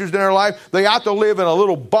problems and issues in their life, they ought to live in a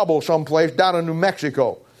little bubble someplace down in New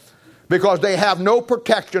Mexico. Because they have no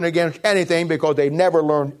protection against anything, because they never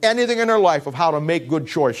learned anything in their life of how to make good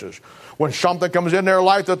choices. When something comes in their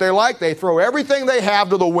life that they like, they throw everything they have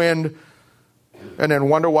to the wind and then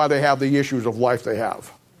wonder why they have the issues of life they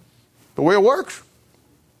have. The way it works.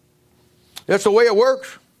 That's the way it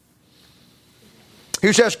works.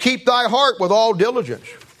 He says, keep thy heart with all diligence.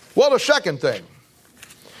 Well, the second thing.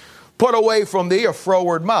 Put away from thee a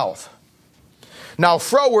froward mouth. Now,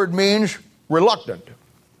 froward means reluctant.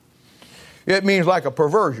 It means like a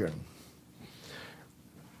perversion.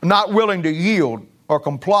 Not willing to yield or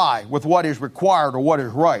comply with what is required or what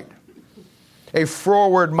is right. A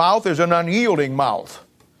froward mouth is an unyielding mouth.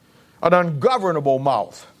 An ungovernable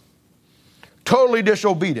mouth. Totally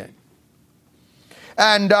disobedient.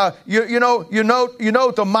 And you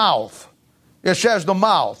note the mouth. It says the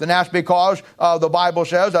mouth, and that's because the Bible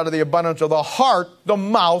says out of the abundance of the heart, the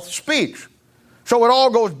mouth speaks. So it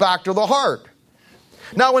all goes back to the heart.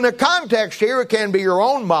 Now in the context here, it can be your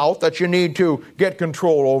own mouth that you need to get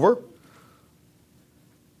control over.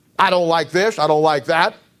 I don't like this, I don't like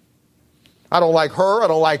that. I don't like her, I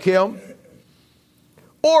don't like him.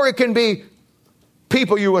 Or it can be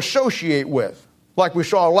people you associate with, like we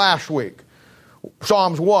saw last week.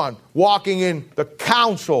 Psalms 1, walking in the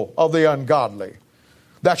counsel of the ungodly,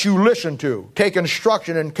 that you listen to, take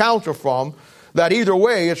instruction and counsel from, that either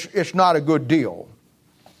way it's not a good deal.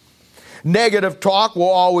 Negative talk will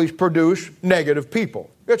always produce negative people.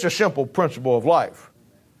 It's a simple principle of life.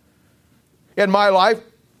 In my life,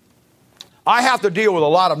 I have to deal with a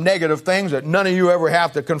lot of negative things that none of you ever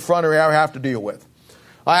have to confront or ever have to deal with.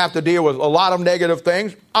 I have to deal with a lot of negative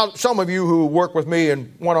things. Some of you who work with me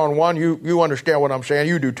in one-on-one, you understand what I'm saying.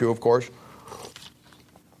 You do too, of course.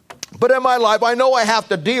 But in my life, I know I have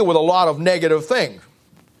to deal with a lot of negative things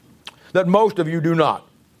that most of you do not.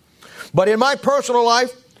 But in my personal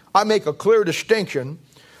life, I make a clear distinction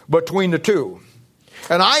between the two.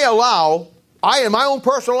 And in my own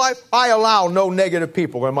personal life, I allow no negative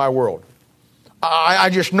people in my world. I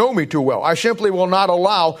just know me too well. I simply will not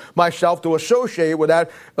allow myself to associate with that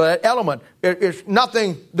element. It's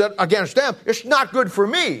nothing against them. It's not good for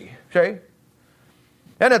me, see?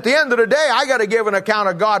 And at the end of the day, I got to give an account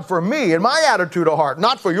of God for me and my attitude of heart,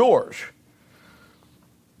 not for yours.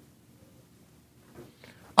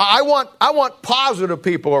 I want positive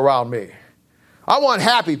people around me. I want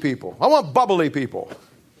happy people. I want bubbly people.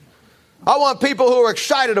 I want people who are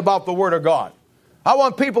excited about the Word of God. I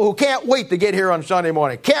want people who can't wait to get here on Sunday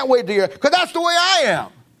morning. Can't wait to get, because that's the way I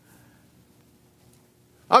am.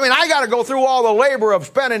 I mean, I got to go through all the labor of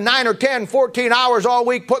spending 9 or 10, 14 hours all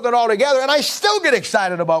week putting it all together, and I still get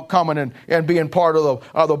excited about coming and being part of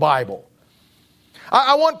the Bible.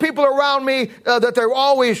 I want people around me that there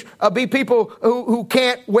always be people who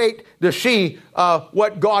can't wait to see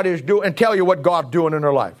what God is doing and tell you what God's doing in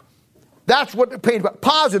their life. That's what the pain about.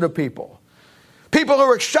 Positive people. People who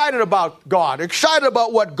are excited about God, excited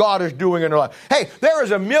about what God is doing in their life. Hey, there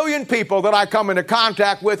is 1 million people that I come into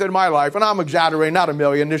contact with in my life, and I'm exaggerating, not 1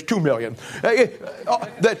 million, there's 2 million.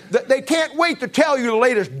 That they can't wait to tell you the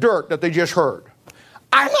latest dirt that they just heard.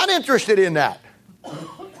 I'm not interested in that.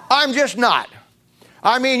 I'm just not.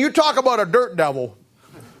 I mean, you talk about a dirt devil.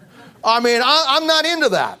 I mean, I'm not into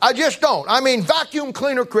that. I just don't. I mean, vacuum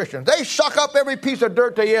cleaner Christians, they suck up every piece of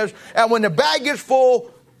dirt there is, and when the bag gets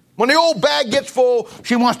full, when the old bag gets full,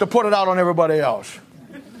 she wants to put it out on everybody else.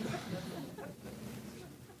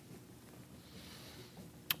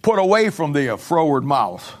 Put away from thee a froward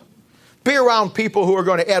mouth. Be around people who are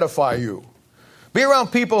going to edify you. Be around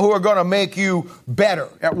people who are going to make you better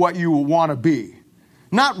at what you want to be,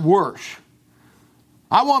 not worse.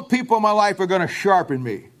 I want people in my life who are going to sharpen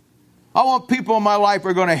me. I want people in my life who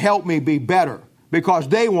are going to help me be better because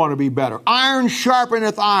they want to be better. Iron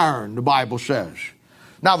sharpeneth iron, the Bible says.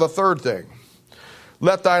 Now the third thing,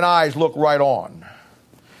 let thine eyes look right on,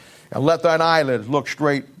 and let thine eyelids look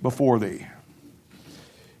straight before thee.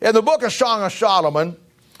 In the book of Song of Solomon,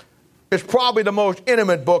 it's probably the most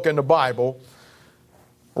intimate book in the Bible,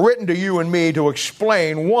 written to you and me to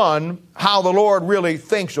explain, one, how the Lord really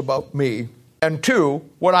thinks about me, and two,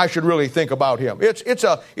 what I should really think about him. It's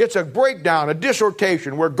a breakdown, a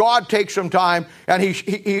dissertation, where God takes some time, and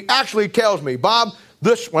he actually tells me, Bob,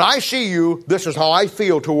 when I see you, this is how I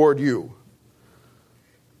feel toward you.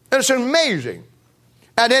 And it's amazing.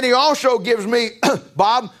 And then he also gives me,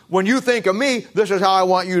 Bob, when you think of me, this is how I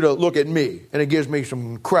want you to look at me. And it gives me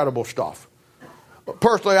some incredible stuff.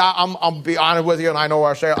 Personally, I'm be honest with you, and I know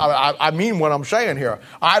what I mean what I'm saying here.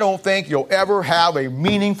 I don't think you'll ever have a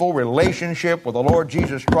meaningful relationship with the Lord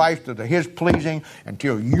Jesus Christ to his pleasing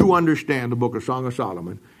until you understand the book of Song of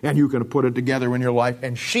Solomon and you can put it together in your life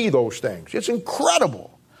and see those things. It's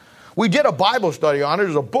incredible. We did a Bible study on it.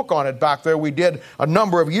 There's a book on it back there we did a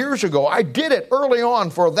number of years ago. I did it early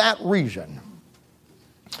on for that reason.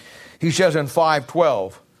 He says in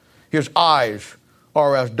 5:12, his eyes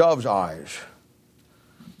are as dove's eyes.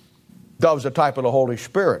 Dove's a type of the Holy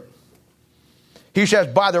Spirit. He says,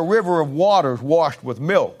 by the river of waters washed with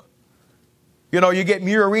milk. You know, you get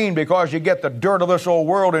murine because you get the dirt of this old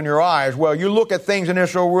world in your eyes. Well, you look at things in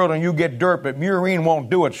this old world and you get dirt, but murine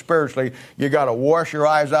won't do it spiritually. You got to wash your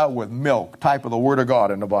eyes out with milk, type of the Word of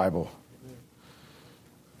God in the Bible.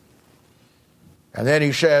 And then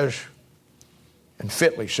he says, and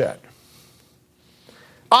fitly set.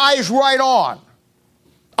 Eyes right on.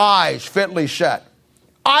 Eyes fitly set.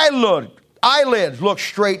 Eyelids look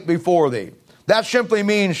straight before thee. That simply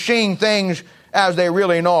means seeing things as they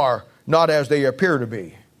really are, not as they appear to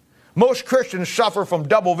be. Most Christians suffer from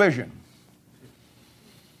double vision.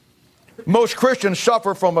 Most Christians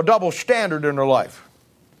suffer from a double standard in their life.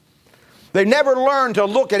 They never learn to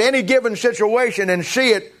look at any given situation and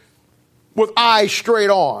see it with eyes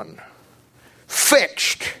straight on.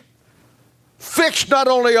 Fixed. Fixed not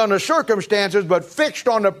only on the circumstances, but fixed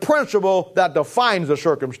on the principle that defines the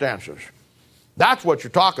circumstances. That's what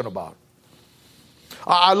you're talking about.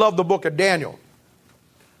 I love the book of Daniel.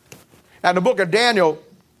 And the book of Daniel,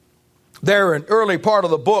 there in early part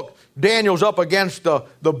of the book, Daniel's up against the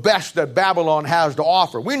best that Babylon has to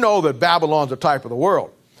offer. We know that Babylon's a type of the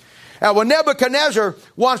world. And when Nebuchadnezzar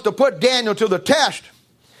wants to put Daniel to the test,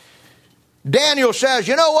 Daniel says,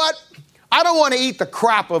 you know what? I don't want to eat the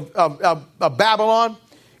crap of Babylon.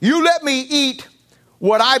 You let me eat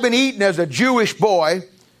what I've been eating as a Jewish boy,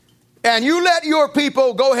 and you let your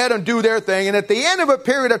people go ahead and do their thing, and at the end of a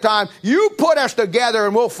period of time, you put us together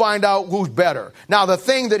and we'll find out who's better. Now, the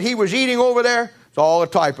thing that he was eating over there, it's all a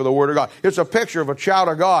type of the Word of God. It's a picture of a child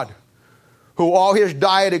of God who all his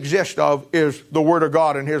diet exists of is the Word of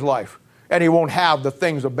God in his life, and he won't have the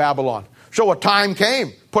things of Babylon. So a time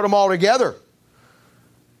came, put them all together.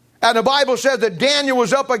 And the Bible says that Daniel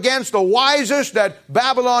was up against the wisest that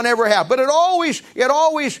Babylon ever had. But it always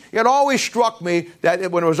struck me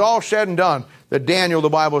that when it was all said and done, that Daniel, the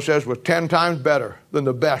Bible says, was 10 times better than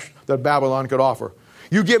the best that Babylon could offer.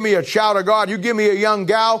 You give me a child of God, you give me a young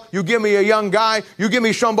gal, you give me a young guy, you give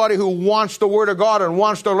me somebody who wants the Word of God and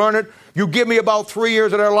wants to learn it, you give me about 3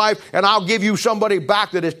 years of their life, and I'll give you somebody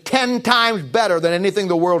back that is 10 times better than anything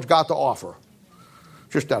the world's got to offer.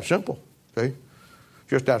 Just that simple, see?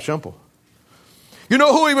 Just that simple. You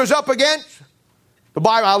know who he was up against? The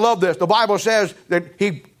Bible, I love this. The Bible says that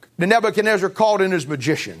the Nebuchadnezzar called in his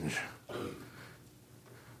magicians.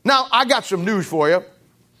 Now, I got some news for you.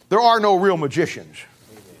 There are no real magicians.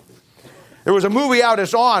 There was a movie out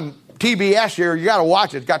that's on TBS here. You got to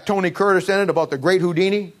watch it. It's got Tony Curtis in it about the great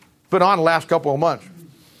Houdini. It's been on the last couple of months.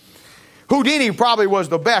 Houdini probably was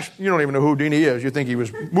the best. You don't even know who Houdini is. You think he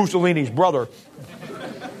was Mussolini's brother.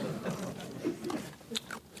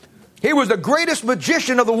 He was the greatest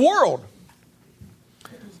magician of the world.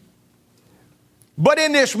 But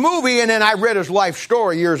in this movie, and then I read his life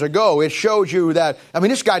story years ago, it shows you that,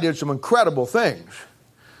 this guy did some incredible things.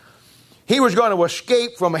 He was going to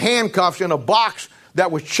escape from handcuffs in a box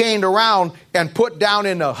that was chained around and put down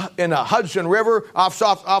in the Hudson River off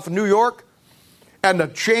of New York. And the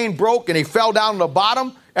chain broke and he fell down to the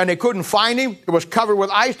bottom and they couldn't find him. It was covered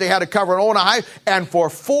with ice. They had to cover it on ice. And for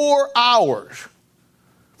 4 hours,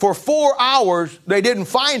 they didn't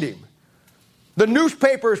find him. The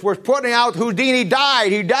newspapers were putting out Houdini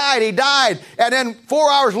died, he died. And then 4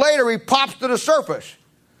 hours later, he pops to the surface.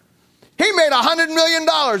 He made $100 million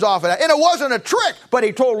off of that. And it wasn't a trick, but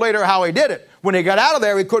he told later how he did it. When he got out of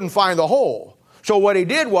there, he couldn't find the hole. So what he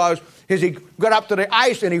did was he got up to the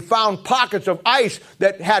ice and he found pockets of ice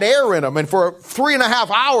that had air in them. And for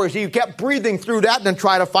 3.5 hours, he kept breathing through that and then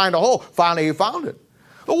tried to find a hole. Finally, he found it.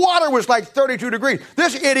 The water was like 32 degrees.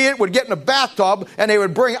 This idiot would get in a bathtub and they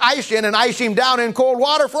would bring ice in and ice him down in cold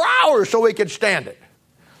water for hours so he could stand it.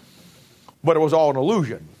 But it was all an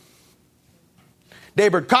illusion.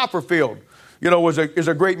 David Copperfield, is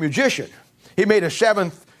a great musician. He made a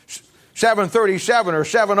 737 or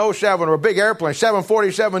 707 or a big airplane,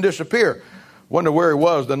 747 disappear. Wonder where he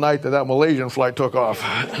was the night that Malaysian flight took off.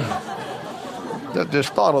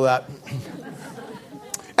 Just thought of that.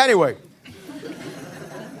 Anyway.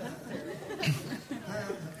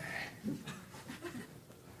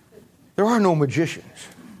 There are no magicians.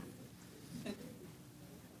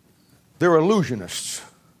 They're illusionists.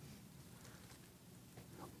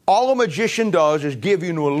 All a magician does is give you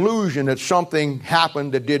an illusion that something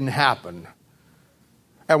happened that didn't happen.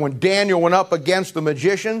 And when Daniel went up against the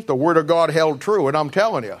magicians, the word of God held true. And I'm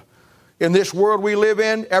telling you, in this world we live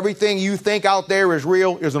in, everything you think out there is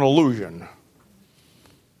real is an illusion.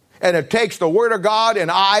 And it takes the word of God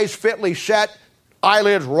and eyes fitly set,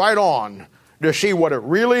 eyelids right on, to see what it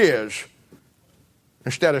really is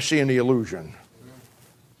instead of seeing the illusion.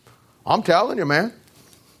 I'm telling you, man.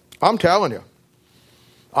 I'm telling you.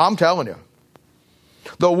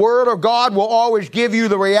 The Word of God will always give you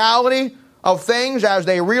the reality of things as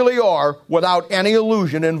they really are without any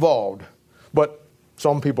illusion involved. But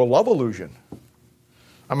some people love illusion.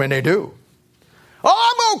 They do.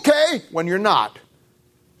 Oh, I'm okay when you're not.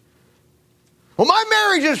 Well, my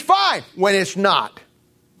marriage is fine when it's not.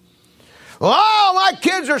 Oh, my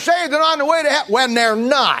kids are saved and on the way to heaven when they're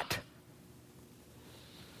not.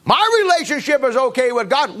 My relationship is okay with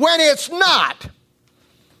God when it's not.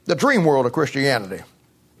 The dream world of Christianity.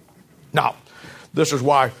 Now, this is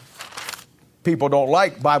why people don't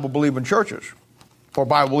like Bible-believing churches or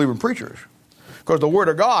Bible-believing preachers. Because the Word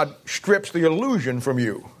of God strips the illusion from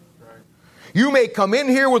you. You may come in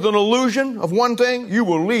here with an illusion of one thing, you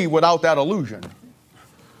will leave without that illusion.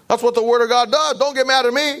 That's what the Word of God does. Don't get mad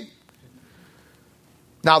at me.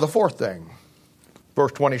 Now the fourth thing,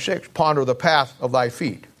 verse 26, ponder the path of thy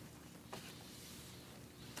feet.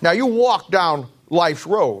 Now you walk down life's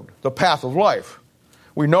road, the path of life.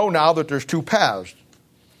 We know now that there's two paths.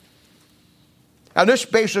 And this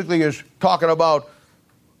basically is talking about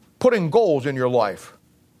putting goals in your life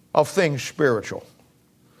of things spiritual.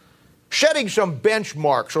 Setting some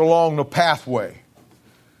benchmarks along the pathway.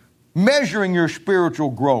 Measuring your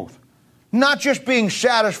spiritual growth. Not just being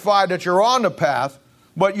satisfied that you're on the path,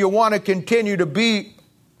 but you want to continue to be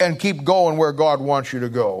and keep going where God wants you to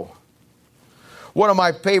go. One of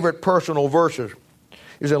my favorite personal verses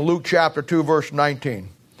is in Luke chapter 2, verse 19.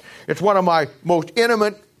 It's one of my most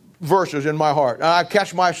intimate verses in my heart. And I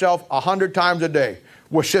catch myself 100 times a day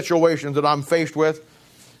with situations that I'm faced with.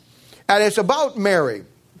 And it's about Mary.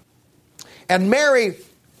 And Mary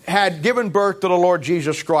had given birth to the Lord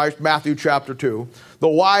Jesus Christ, Matthew chapter 2. The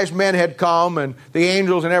wise men had come and the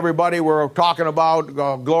angels and everybody were talking about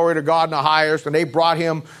glory to God in the highest. And they brought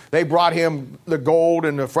him the gold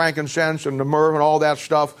and the frankincense and the myrrh and all that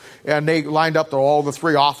stuff. And they lined up to all the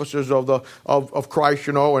three offices of Christ,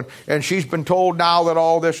 And she's been told now that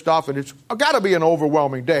all this stuff, and it's got to be an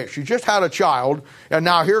overwhelming day. She just had a child, and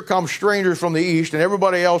now here come strangers from the east and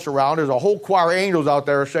everybody else around. There's a whole choir of angels out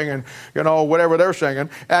there singing, whatever they're singing.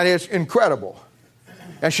 And it's incredible.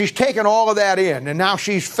 And she's taken all of that in, and now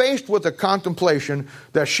she's faced with the contemplation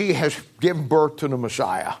that she has given birth to the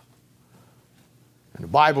Messiah. And the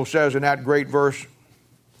Bible says in that great verse,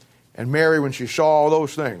 and Mary, when she saw all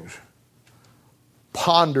those things,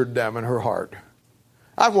 pondered them in her heart.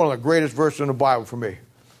 That's one of the greatest verses in the Bible for me.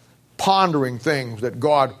 Pondering things that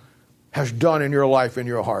God has done in your life, in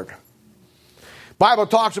your heart. Bible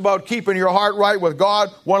talks about keeping your heart right with God.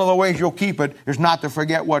 One of the ways you'll keep it is not to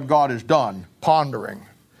forget what God has done. Pondering.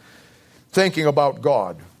 Thinking about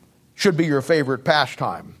God should be your favorite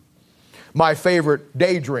pastime. My favorite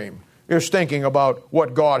daydream is thinking about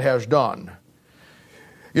what God has done.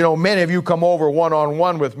 You know, many of you come over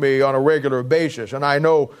one-on-one with me on a regular basis, and I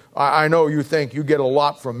know you think you get a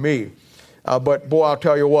lot from me. But boy, I'll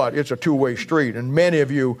tell you what, it's a two-way street. And many of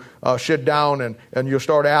you sit down and you'll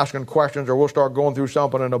start asking questions, or we'll start going through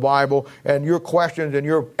something in the Bible, and your questions and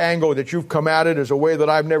your angle that you've come at it is a way that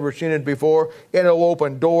I've never seen it before. It'll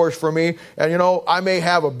open doors for me. And you know, I may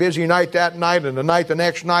have a busy night that night and the night the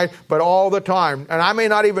next night, but all the time, and I may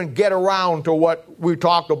not even get around to what we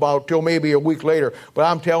talked about till maybe a week later, but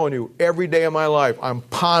I'm telling you, every day of my life, I'm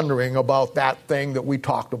pondering about that thing that we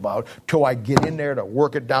talked about till I get in there to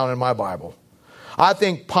work it down in my Bible. I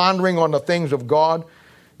think pondering on the things of God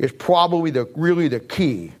is probably really the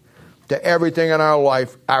key to everything in our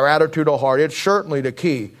life, our attitude of heart. It's certainly the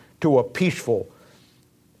key to a peaceful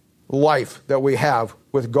life that we have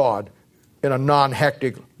with God in a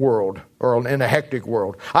non-hectic world, or in a hectic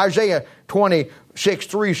world. Isaiah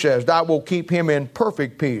 26:3 says, "Thou wilt keep him in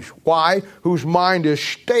perfect peace." Why? Whose mind is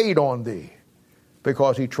stayed on thee,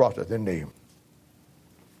 because he trusteth in thee.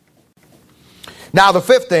 Now the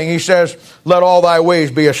fifth thing, he says, let all thy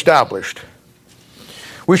ways be established.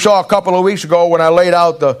 We saw a couple of weeks ago when I laid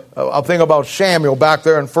out the thing about Samuel back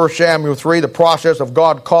there in 1 Samuel 3, the process of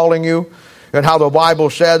God calling you, and how the Bible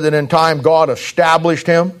said that in time God established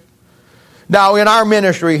him. Now in our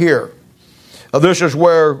ministry here, this is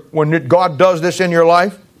where, when God does this in your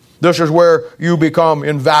life, this is where you become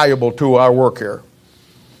invaluable to our work here.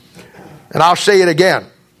 And I'll say it again.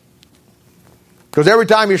 Because every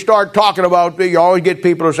time you start talking about it, you always get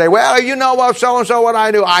people who say, well, you know about so-and-so what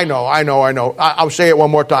I do. I know. I'll say it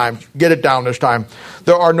one more time. Get it down this time.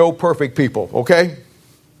 There are no perfect people, okay?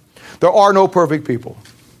 There are no perfect people.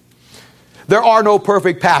 There are no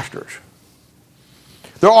perfect pastors.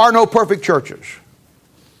 There are no perfect churches.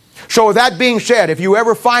 So with that being said, if you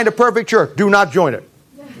ever find a perfect church, do not join it.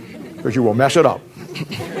 Because you will mess it up.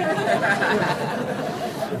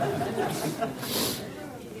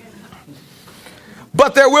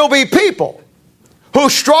 But there will be people who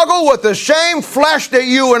struggle with the same flesh that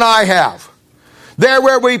you and I have. There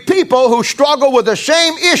will be people who struggle with the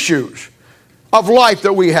same issues of life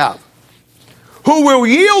that we have, who will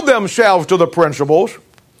yield themselves to the principles,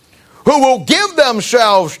 who will give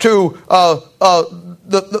themselves to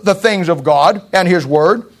the things of God and His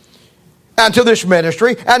Word, and to this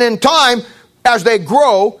ministry, and in time, as they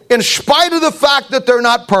grow, in spite of the fact that they're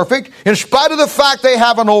not perfect, in spite of the fact they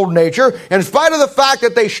have an old nature, in spite of the fact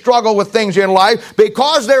that they struggle with things in life,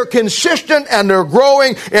 because they're consistent and they're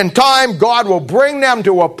growing, in time God will bring them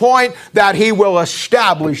to a point that He will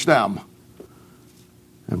establish them.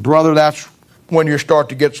 And brother, that's when you start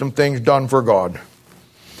to get some things done for God.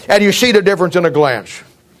 And you see the difference in a glance.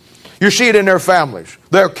 You see it in their families,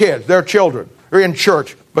 their kids, their children. They're in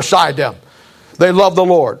church beside them. They love the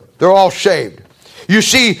Lord. They're all saved. You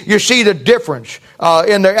see the difference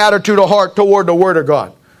in their attitude of heart toward the Word of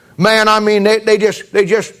God. Man, I mean, they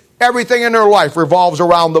just everything in their life revolves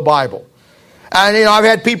around the Bible. And, you know, I've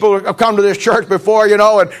had people who have come to this church before, you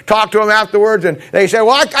know, and talk to them afterwards, and they say,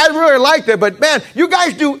 well, I really liked it, but man, you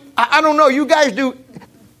guys do, I don't know, you guys do,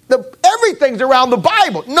 everything's around the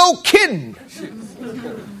Bible. No kidding.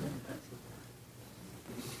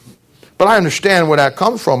 But I understand where that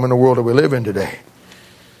comes from in the world that we live in today.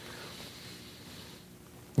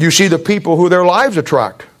 You see the people who their lives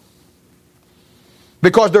attract,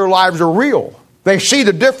 because their lives are real. They see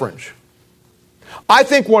the difference. I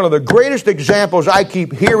think one of the greatest examples I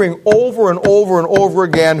keep hearing over and over and over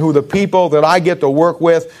again, who the people that I get to work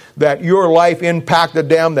with, that your life impacted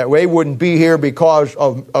them, that they wouldn't be here because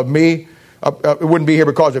of me, it wouldn't be here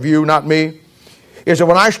because of you, not me, is that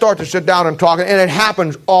when I start to sit down and talk, and it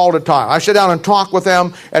happens all the time. I sit down and talk with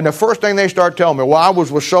them, and the first thing they start telling me, well, I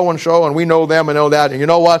was with so-and-so, and we know them and know that, and you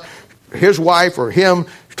know what? His wife or him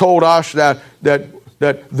told us that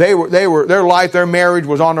their life, their marriage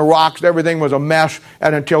was on the rocks, everything was a mess,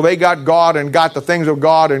 and until they got God and got the things of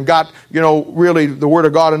God and got, you know, really the Word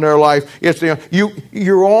of God in their life, it's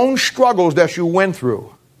your own struggles that you went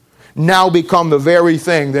through now become the very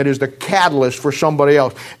thing that is the catalyst for somebody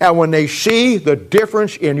else. And when they see the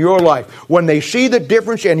difference in your life, when they see the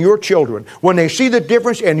difference in your children, when they see the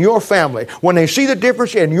difference in your family, when they see the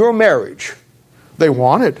difference in your marriage, They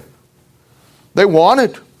want it. They want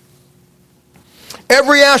it.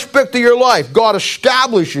 Every aspect of your life, God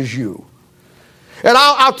establishes you. And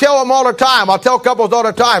I'll tell them all the time. I'll tell couples all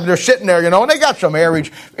the time. They're sitting there, and they got some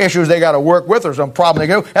marriage issues they got to work with or some problem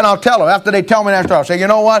they do. And I'll tell them, after they tell me that stuff, I'll say, you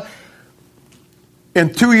know what?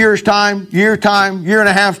 In 2 years' time, year and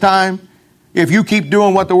a half time, if you keep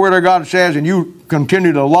doing what the Word of God says and you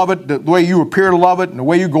continue to love it, the way you appear to love it and the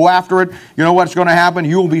way you go after it, you know what's going to happen?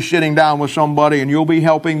 You'll be sitting down with somebody and you'll be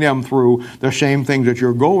helping them through the same things that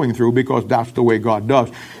you're going through, because that's the way God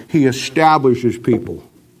does. He establishes people.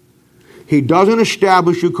 He doesn't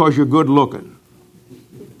establish you because you're good looking.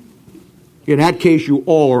 In that case, you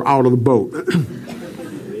all are out of the boat.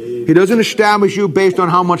 He doesn't establish you based on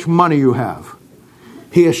how much money you have.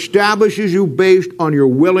 He establishes you based on your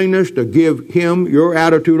willingness to give Him your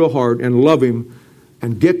attitude of heart and love Him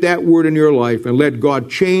and get that Word in your life and let God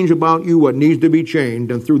change about you what needs to be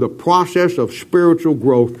changed. And through the process of spiritual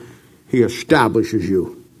growth, He establishes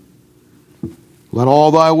you. Let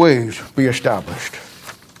all thy ways be established.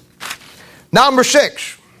 Number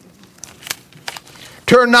 6.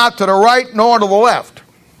 Turn not to the right nor to the left.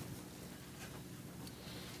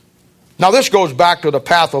 Now this goes back to the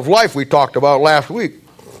path of life we talked about last week.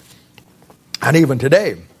 And even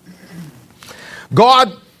today.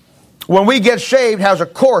 God, when we get saved, has a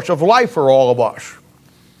course of life for all of us.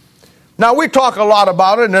 Now we talk a lot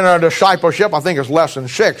about it, and in our discipleship, I think it's lesson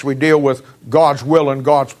 6, we deal with God's will and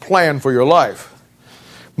God's plan for your life.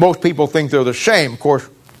 Most people think they're the same. Of course,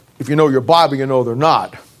 if you know your Bible, you know they're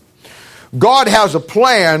not. God has a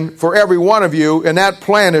plan for every one of you, and that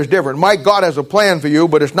plan is different. Mike, God has a plan for you,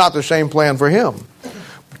 but it's not the same plan for him.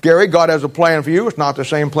 Gary, God has a plan for you. It's not the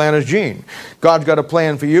same plan as Jean. God's got a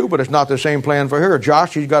plan for you, but it's not the same plan for her.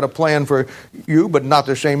 Josh, he's got a plan for you, but not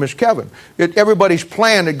the same as Kevin. Everybody's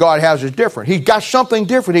plan that God has is different. He's got something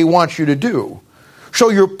different He wants you to do. So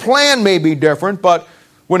your plan may be different, but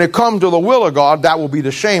when it comes to the will of God, that will be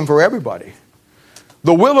the same for everybody.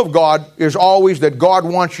 The will of God is always that God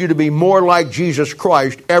wants you to be more like Jesus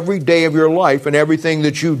Christ every day of your life and everything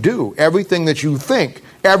that you do, everything that you think,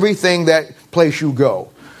 everything that place you go.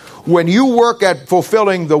 When you work at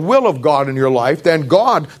fulfilling the will of God in your life, then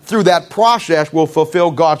God, through that process, will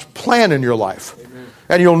fulfill God's plan in your life. Amen.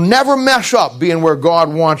 And you'll never mess up being where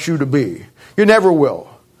God wants you to be. You never will.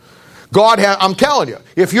 I'm telling you,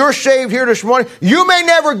 if you're saved here this morning, you may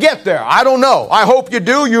never get there. I don't know. I hope you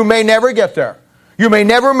do. You may never get there. You may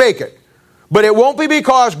never make it. But it won't be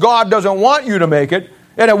because God doesn't want you to make it,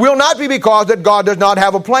 and it will not be because that God does not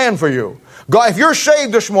have a plan for you. God, if you're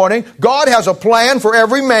saved this morning, God has a plan for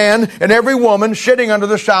every man and every woman sitting under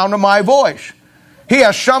the sound of my voice. He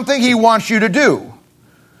has something He wants you to do.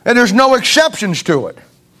 And there's no exceptions to it.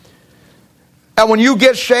 And when you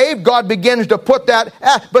get saved, God begins to put that,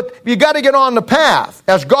 but you got to get on the path.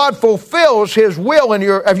 As God fulfills His will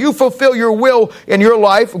if you fulfill your will in your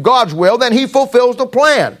life, God's will, then He fulfills the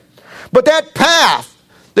plan. But that path,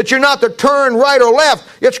 that you're not to turn right or left,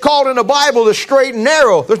 it's called in the Bible the straight and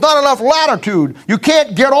narrow. There's not enough latitude. You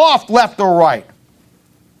can't get off left or right.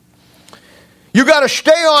 You got to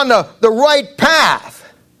stay on the right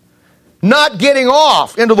path, not getting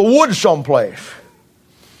off into the woods someplace.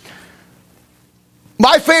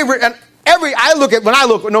 My favorite, and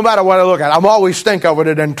no matter what I look at, I'm always think of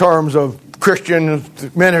it in terms of Christian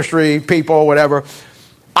ministry, people, whatever.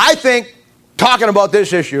 I think, talking about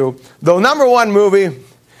this issue, the number one movie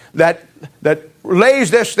that lays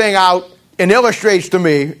this thing out and illustrates to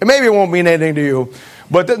me, and maybe it won't mean anything to you,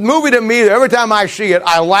 but the movie to me, every time I see it,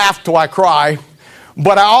 I laugh till I cry,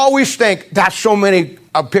 but I always think that's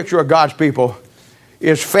a picture of God's people,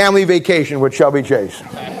 is Family Vacation with Chevy Chase.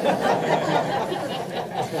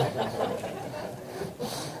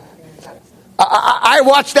 I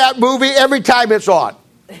watch that movie every time it's on.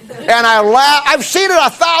 And I laugh. I've seen it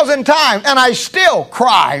 1,000 times, and I still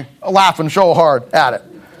cry laughing so hard at it.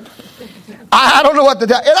 I don't know what to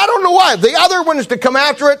tell, and I don't know why. The other ones to come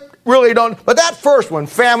after it really don't. But that first one,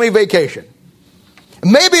 Family Vacation.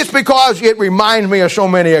 Maybe it's because it reminds me of so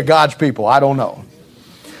many of God's people. I don't know.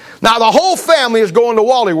 Now, the whole family is going to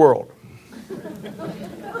Wally World.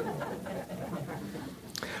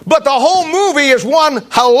 But the whole movie is one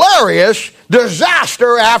hilarious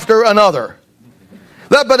disaster after another.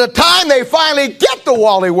 That by the time they finally get to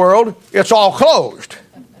Wally World, it's all closed.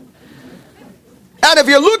 And if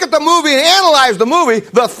you look at the movie and analyze the movie,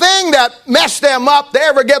 the thing that messed them up to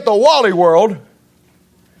ever get to Wally World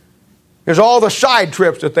is all the side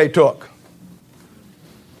trips that they took.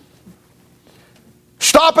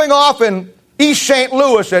 Stopping off in East St.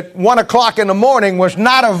 Louis at 1 o'clock in the morning was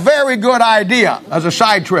not a very good idea as a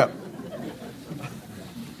side trip.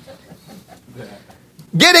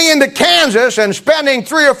 getting into Kansas and spending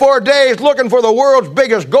 3 or 4 days looking for the world's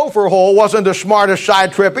biggest gopher hole wasn't the smartest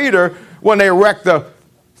side trip either when they wrecked the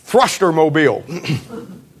thruster mobile.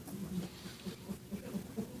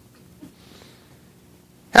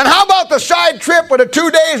 And how about the side trip with the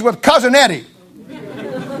 2 days with Cousin Eddie?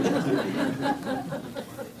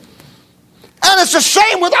 And it's the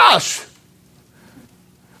same with us.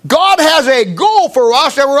 God has a goal for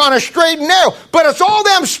us and we're on a straight and narrow. But it's all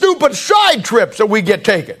them stupid side trips that we get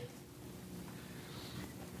taken.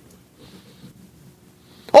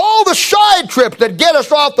 All the side trips that get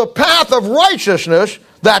us off the path of righteousness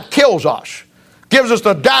that kills us. Gives us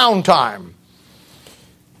the downtime.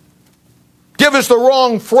 Give us the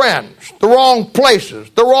wrong friends, the wrong places,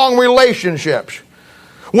 the wrong relationships.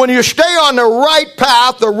 When you stay on the right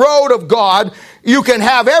path, the road of God, you can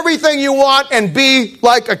have everything you want and be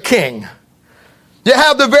like a king. You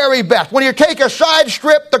have the very best. When you take a side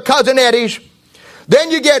strip to Cousin Eddie's,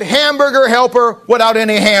 then you get hamburger helper without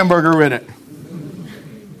any hamburger in it.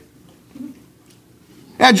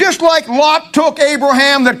 And just like Lot took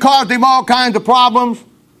Abraham that caused him all kinds of problems,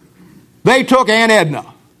 they took Aunt Edna.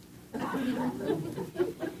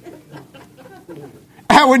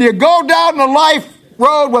 And when you go down the life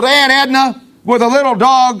road with Aunt Edna, with a little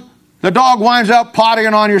dog, the dog winds up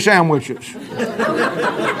pottying on your sandwiches.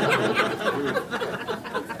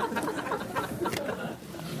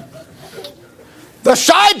 The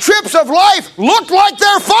side trips of life look like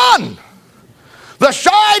they're fun. The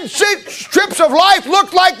side trips of life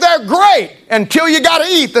look like they're great until you got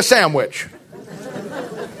to eat the sandwich.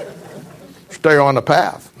 Stay on the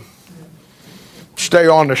path. Stay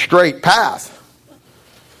on the straight path.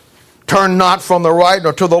 Turn not from the right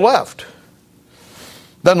nor to the left.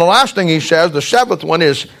 Then the last thing he says, the 7th one,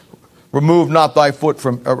 is remove thy foot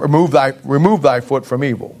from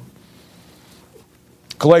evil.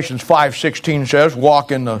 Galatians 5:16 says,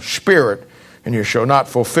 walk in the Spirit, and you shall not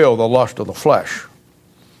fulfill the lust of the flesh.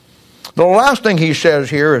 The last thing he says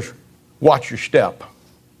here is watch your step.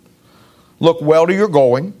 Look well to your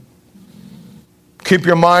going. Keep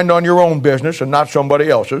your mind on your own business and not somebody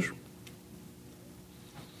else's.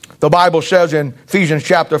 The Bible says in Ephesians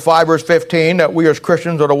chapter 5, verse 15, that we as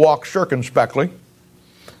Christians are to walk circumspectly,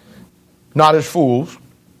 not as fools.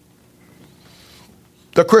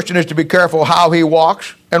 The Christian is to be careful how he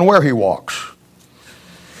walks and where he walks.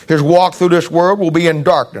 His walk through this world will be in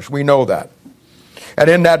darkness. We know that. And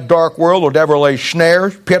in that dark world, the devil lays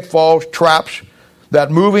snares, pitfalls, traps,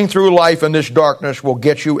 that moving through life in this darkness will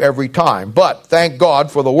get you every time. But thank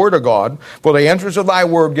God for the Word of God, for the entrance of thy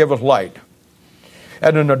word giveth light.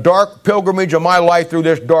 And in the dark pilgrimage of my life through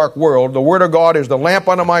this dark world, the Word of God is the lamp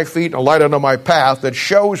unto my feet and a light unto my path that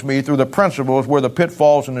shows me through the principles where the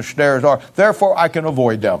pitfalls and the snares are. Therefore, I can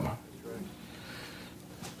avoid them.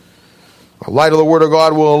 The light of the Word of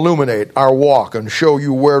God will illuminate our walk and show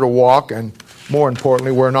you where to walk and, more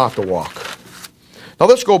importantly, where not to walk. Now,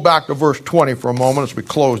 let's go back to verse 20 for a moment as we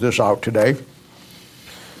close this out today,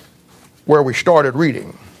 where we started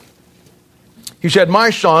reading. He said, my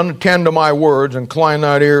son, attend to my words, incline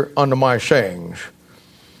thine ear unto my sayings.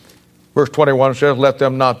 Verse 21 says, let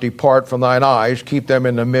them not depart from thine eyes, keep them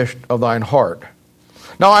in the midst of thine heart.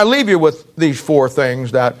 Now I leave you with these 4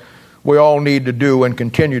 things that we all need to do and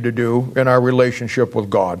continue to do in our relationship with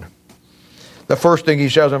God. The first thing he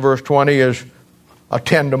says in verse 20 is,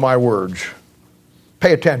 attend to my words.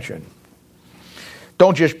 Pay attention.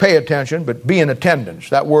 Don't just pay attention, but be in attendance.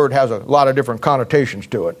 That word has a lot of different connotations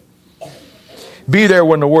to it. Be there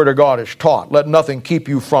when the Word of God is taught. Let nothing keep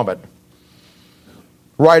you from it.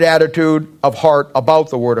 Right attitude of heart about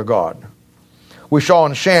the Word of God. We saw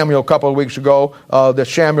in Samuel a couple of weeks ago that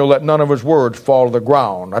Samuel let none of his words fall to the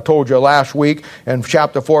ground. I told you last week in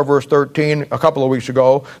chapter 4, verse 13, a couple of weeks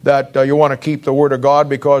ago, that you want to keep the Word of God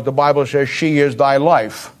because the Bible says she is thy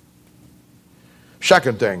life.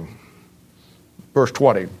 Second thing, verse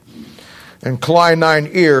 20, incline thine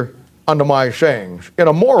ear unto my sayings. In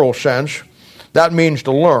a moral sense, that means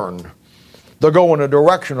to learn, to go in a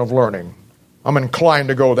direction of learning. I'm inclined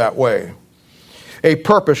to go that way. A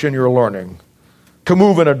purpose in your learning. To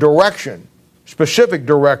move in a direction, specific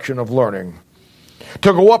direction of learning.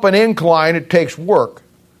 To go up an incline, it takes work.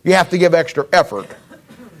 You have to give extra effort.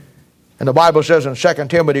 And the Bible says in 2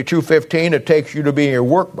 Timothy 2:15, it takes you to be a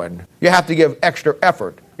workman. You have to give extra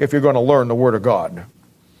effort if you're going to learn the Word of God.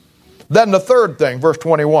 Then the third thing, verse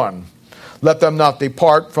 21, let them not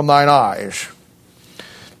depart from thine eyes.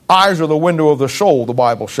 Eyes are the window of the soul, the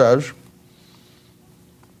Bible says.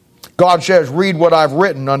 God says, read what I've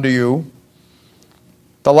written unto you.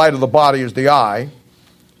 The light of the body is the eye.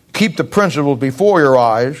 Keep the principles before your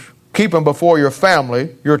eyes. Keep them before your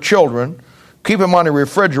family, your children. Keep them on your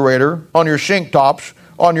refrigerator, on your sink tops,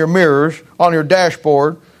 on your mirrors, on your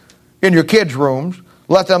dashboard, in your kids' rooms.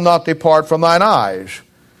 Let them not depart from thine eyes.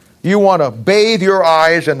 You want to bathe your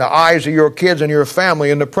eyes and the eyes of your kids and your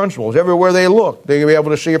family in the principles. Everywhere they look, they'll be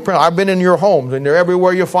able to see a principle. I've been in your homes, and they're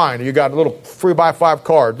everywhere you find. You got little 3x5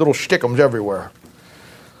 cards, little stick-ems everywhere.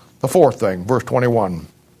 The fourth thing, verse 21.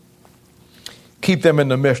 Keep them in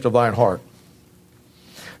the midst of thine heart.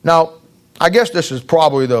 Now, I guess this is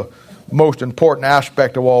probably the most important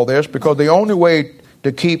aspect of all this, because the only way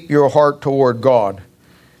to keep your heart toward God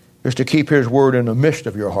is to keep His Word in the midst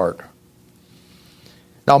of your heart.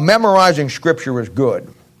 Now, memorizing Scripture is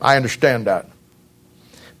good. I understand that.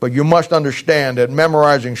 But you must understand that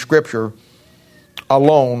memorizing Scripture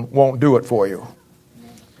alone won't do it for you.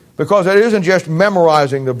 Because it isn't just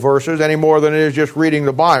memorizing the verses any more than it is just reading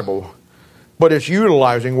the Bible. But it's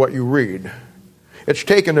utilizing what you read. It's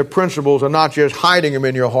taking the principles and not just hiding them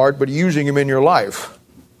in your heart, but using them in your life.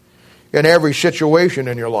 In every situation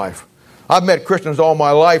in your life. I've met Christians all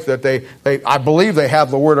my life that I believe they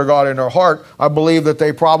have the Word of God in their heart. I believe that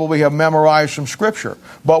they probably have memorized some Scripture.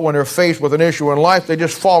 But when they're faced with an issue in life, they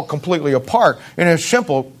just fall completely apart. And it's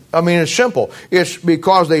simple. It's simple. It's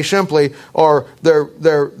because they simply are,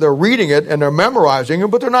 they're reading it and they're memorizing it,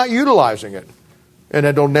 but they're not utilizing it. And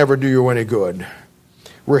it'll never do you any good.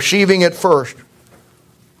 Receiving it first,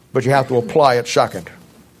 but you have to apply it second.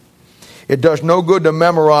 It does no good to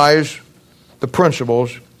memorize the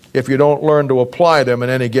principles if you don't learn to apply them in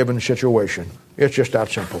any given situation. It's just that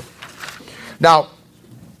simple. Now,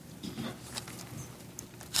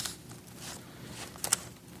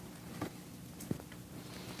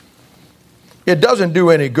 it doesn't do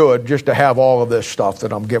any good just to have all of this stuff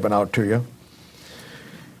that I'm giving out to you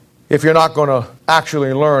if you're not going to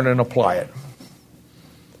actually learn and apply it.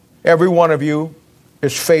 Every one of you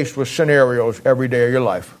is faced with scenarios every day of your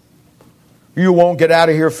life. You won't get out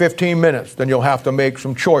of here 15 minutes, then you'll have to make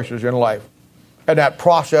some choices in life. And that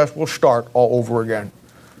process will start all over again.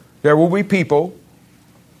 There will be people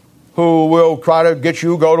who will try to get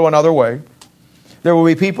you to go to another way. There will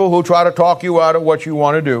be people who try to talk you out of what you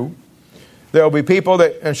want to do. There will be people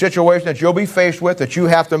that in situations that you'll be faced with that you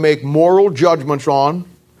have to make moral judgments on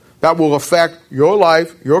that will affect your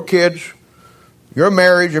life, your kids, your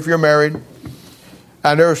marriage if you're married.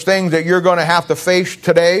 And there's things that you're going to have to face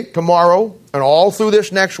today, tomorrow, and all through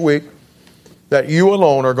this next week that you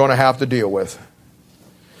alone are going to have to deal with.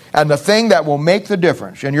 And the thing that will make the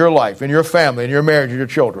difference in your life, in your family, in your marriage, in your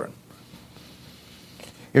children,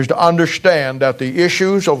 is to understand that the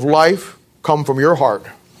issues of life come from your heart.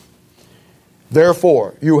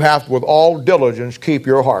 Therefore, you have to, with all diligence, keep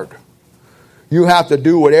your heart. You have to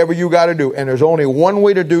do whatever you got to do. And there's only one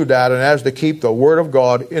way to do that, and that's to keep the Word of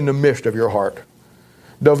God in the midst of your heart.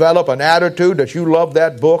 Develop an attitude that you love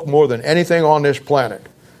that book more than anything on this planet.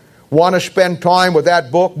 Want to spend time with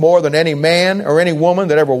that book more than any man or any woman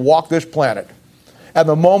that ever walked this planet. And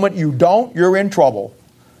the moment you don't, you're in trouble.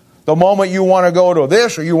 The moment you want to go to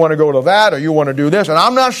this or you want to go to that or you want to do this, and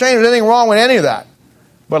I'm not saying there's anything wrong with any of that,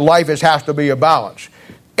 but life has to be a balance.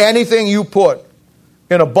 Anything you put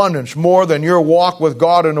in abundance more than your walk with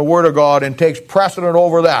God and the Word of God and takes precedent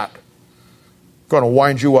over that, going to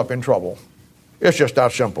wind you up in trouble. It's just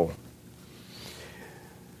that simple.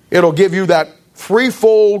 It'll give you that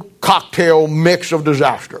threefold cocktail mix of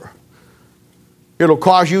disaster. It'll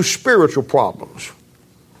cause you spiritual problems,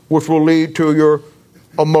 which will lead to your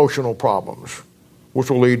emotional problems, which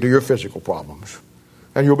will lead to your physical problems.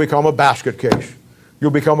 And you'll become a basket case. You'll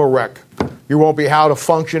become a wreck. You won't be able to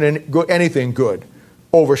function in anything good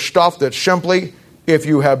over stuff that simply, if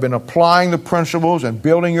you have been applying the principles and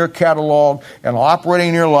building your catalog and operating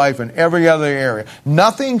in your life in every other area,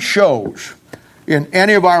 nothing shows in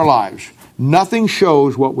any of our lives, nothing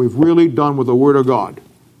shows what we've really done with the Word of God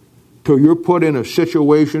till you're put in a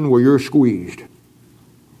situation where you're squeezed.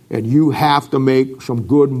 And you have to make some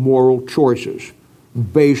good moral choices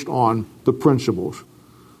based on the principles.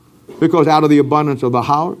 Because out of the abundance of the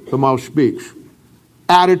heart, the mouth speaks.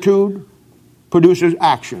 Attitude produces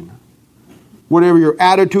action. Whatever your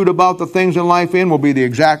attitude about the things in life will be the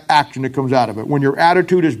exact action that comes out of it. When your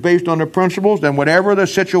attitude is based on the principles, then whatever the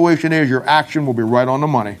situation is, your action will be right on the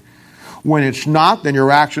money. When it's not, then your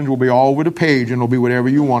actions will be all over the page and it'll be whatever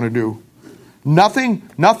you want to do.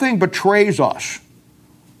 Nothing betrays us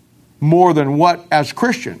more than what, as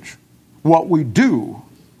Christians, what we do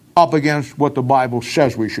up against what the Bible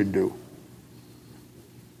says we should do.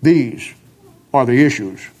 These are the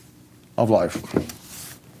issues of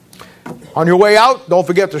life. On your way out, don't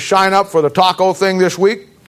forget to sign up for the taco thing this week.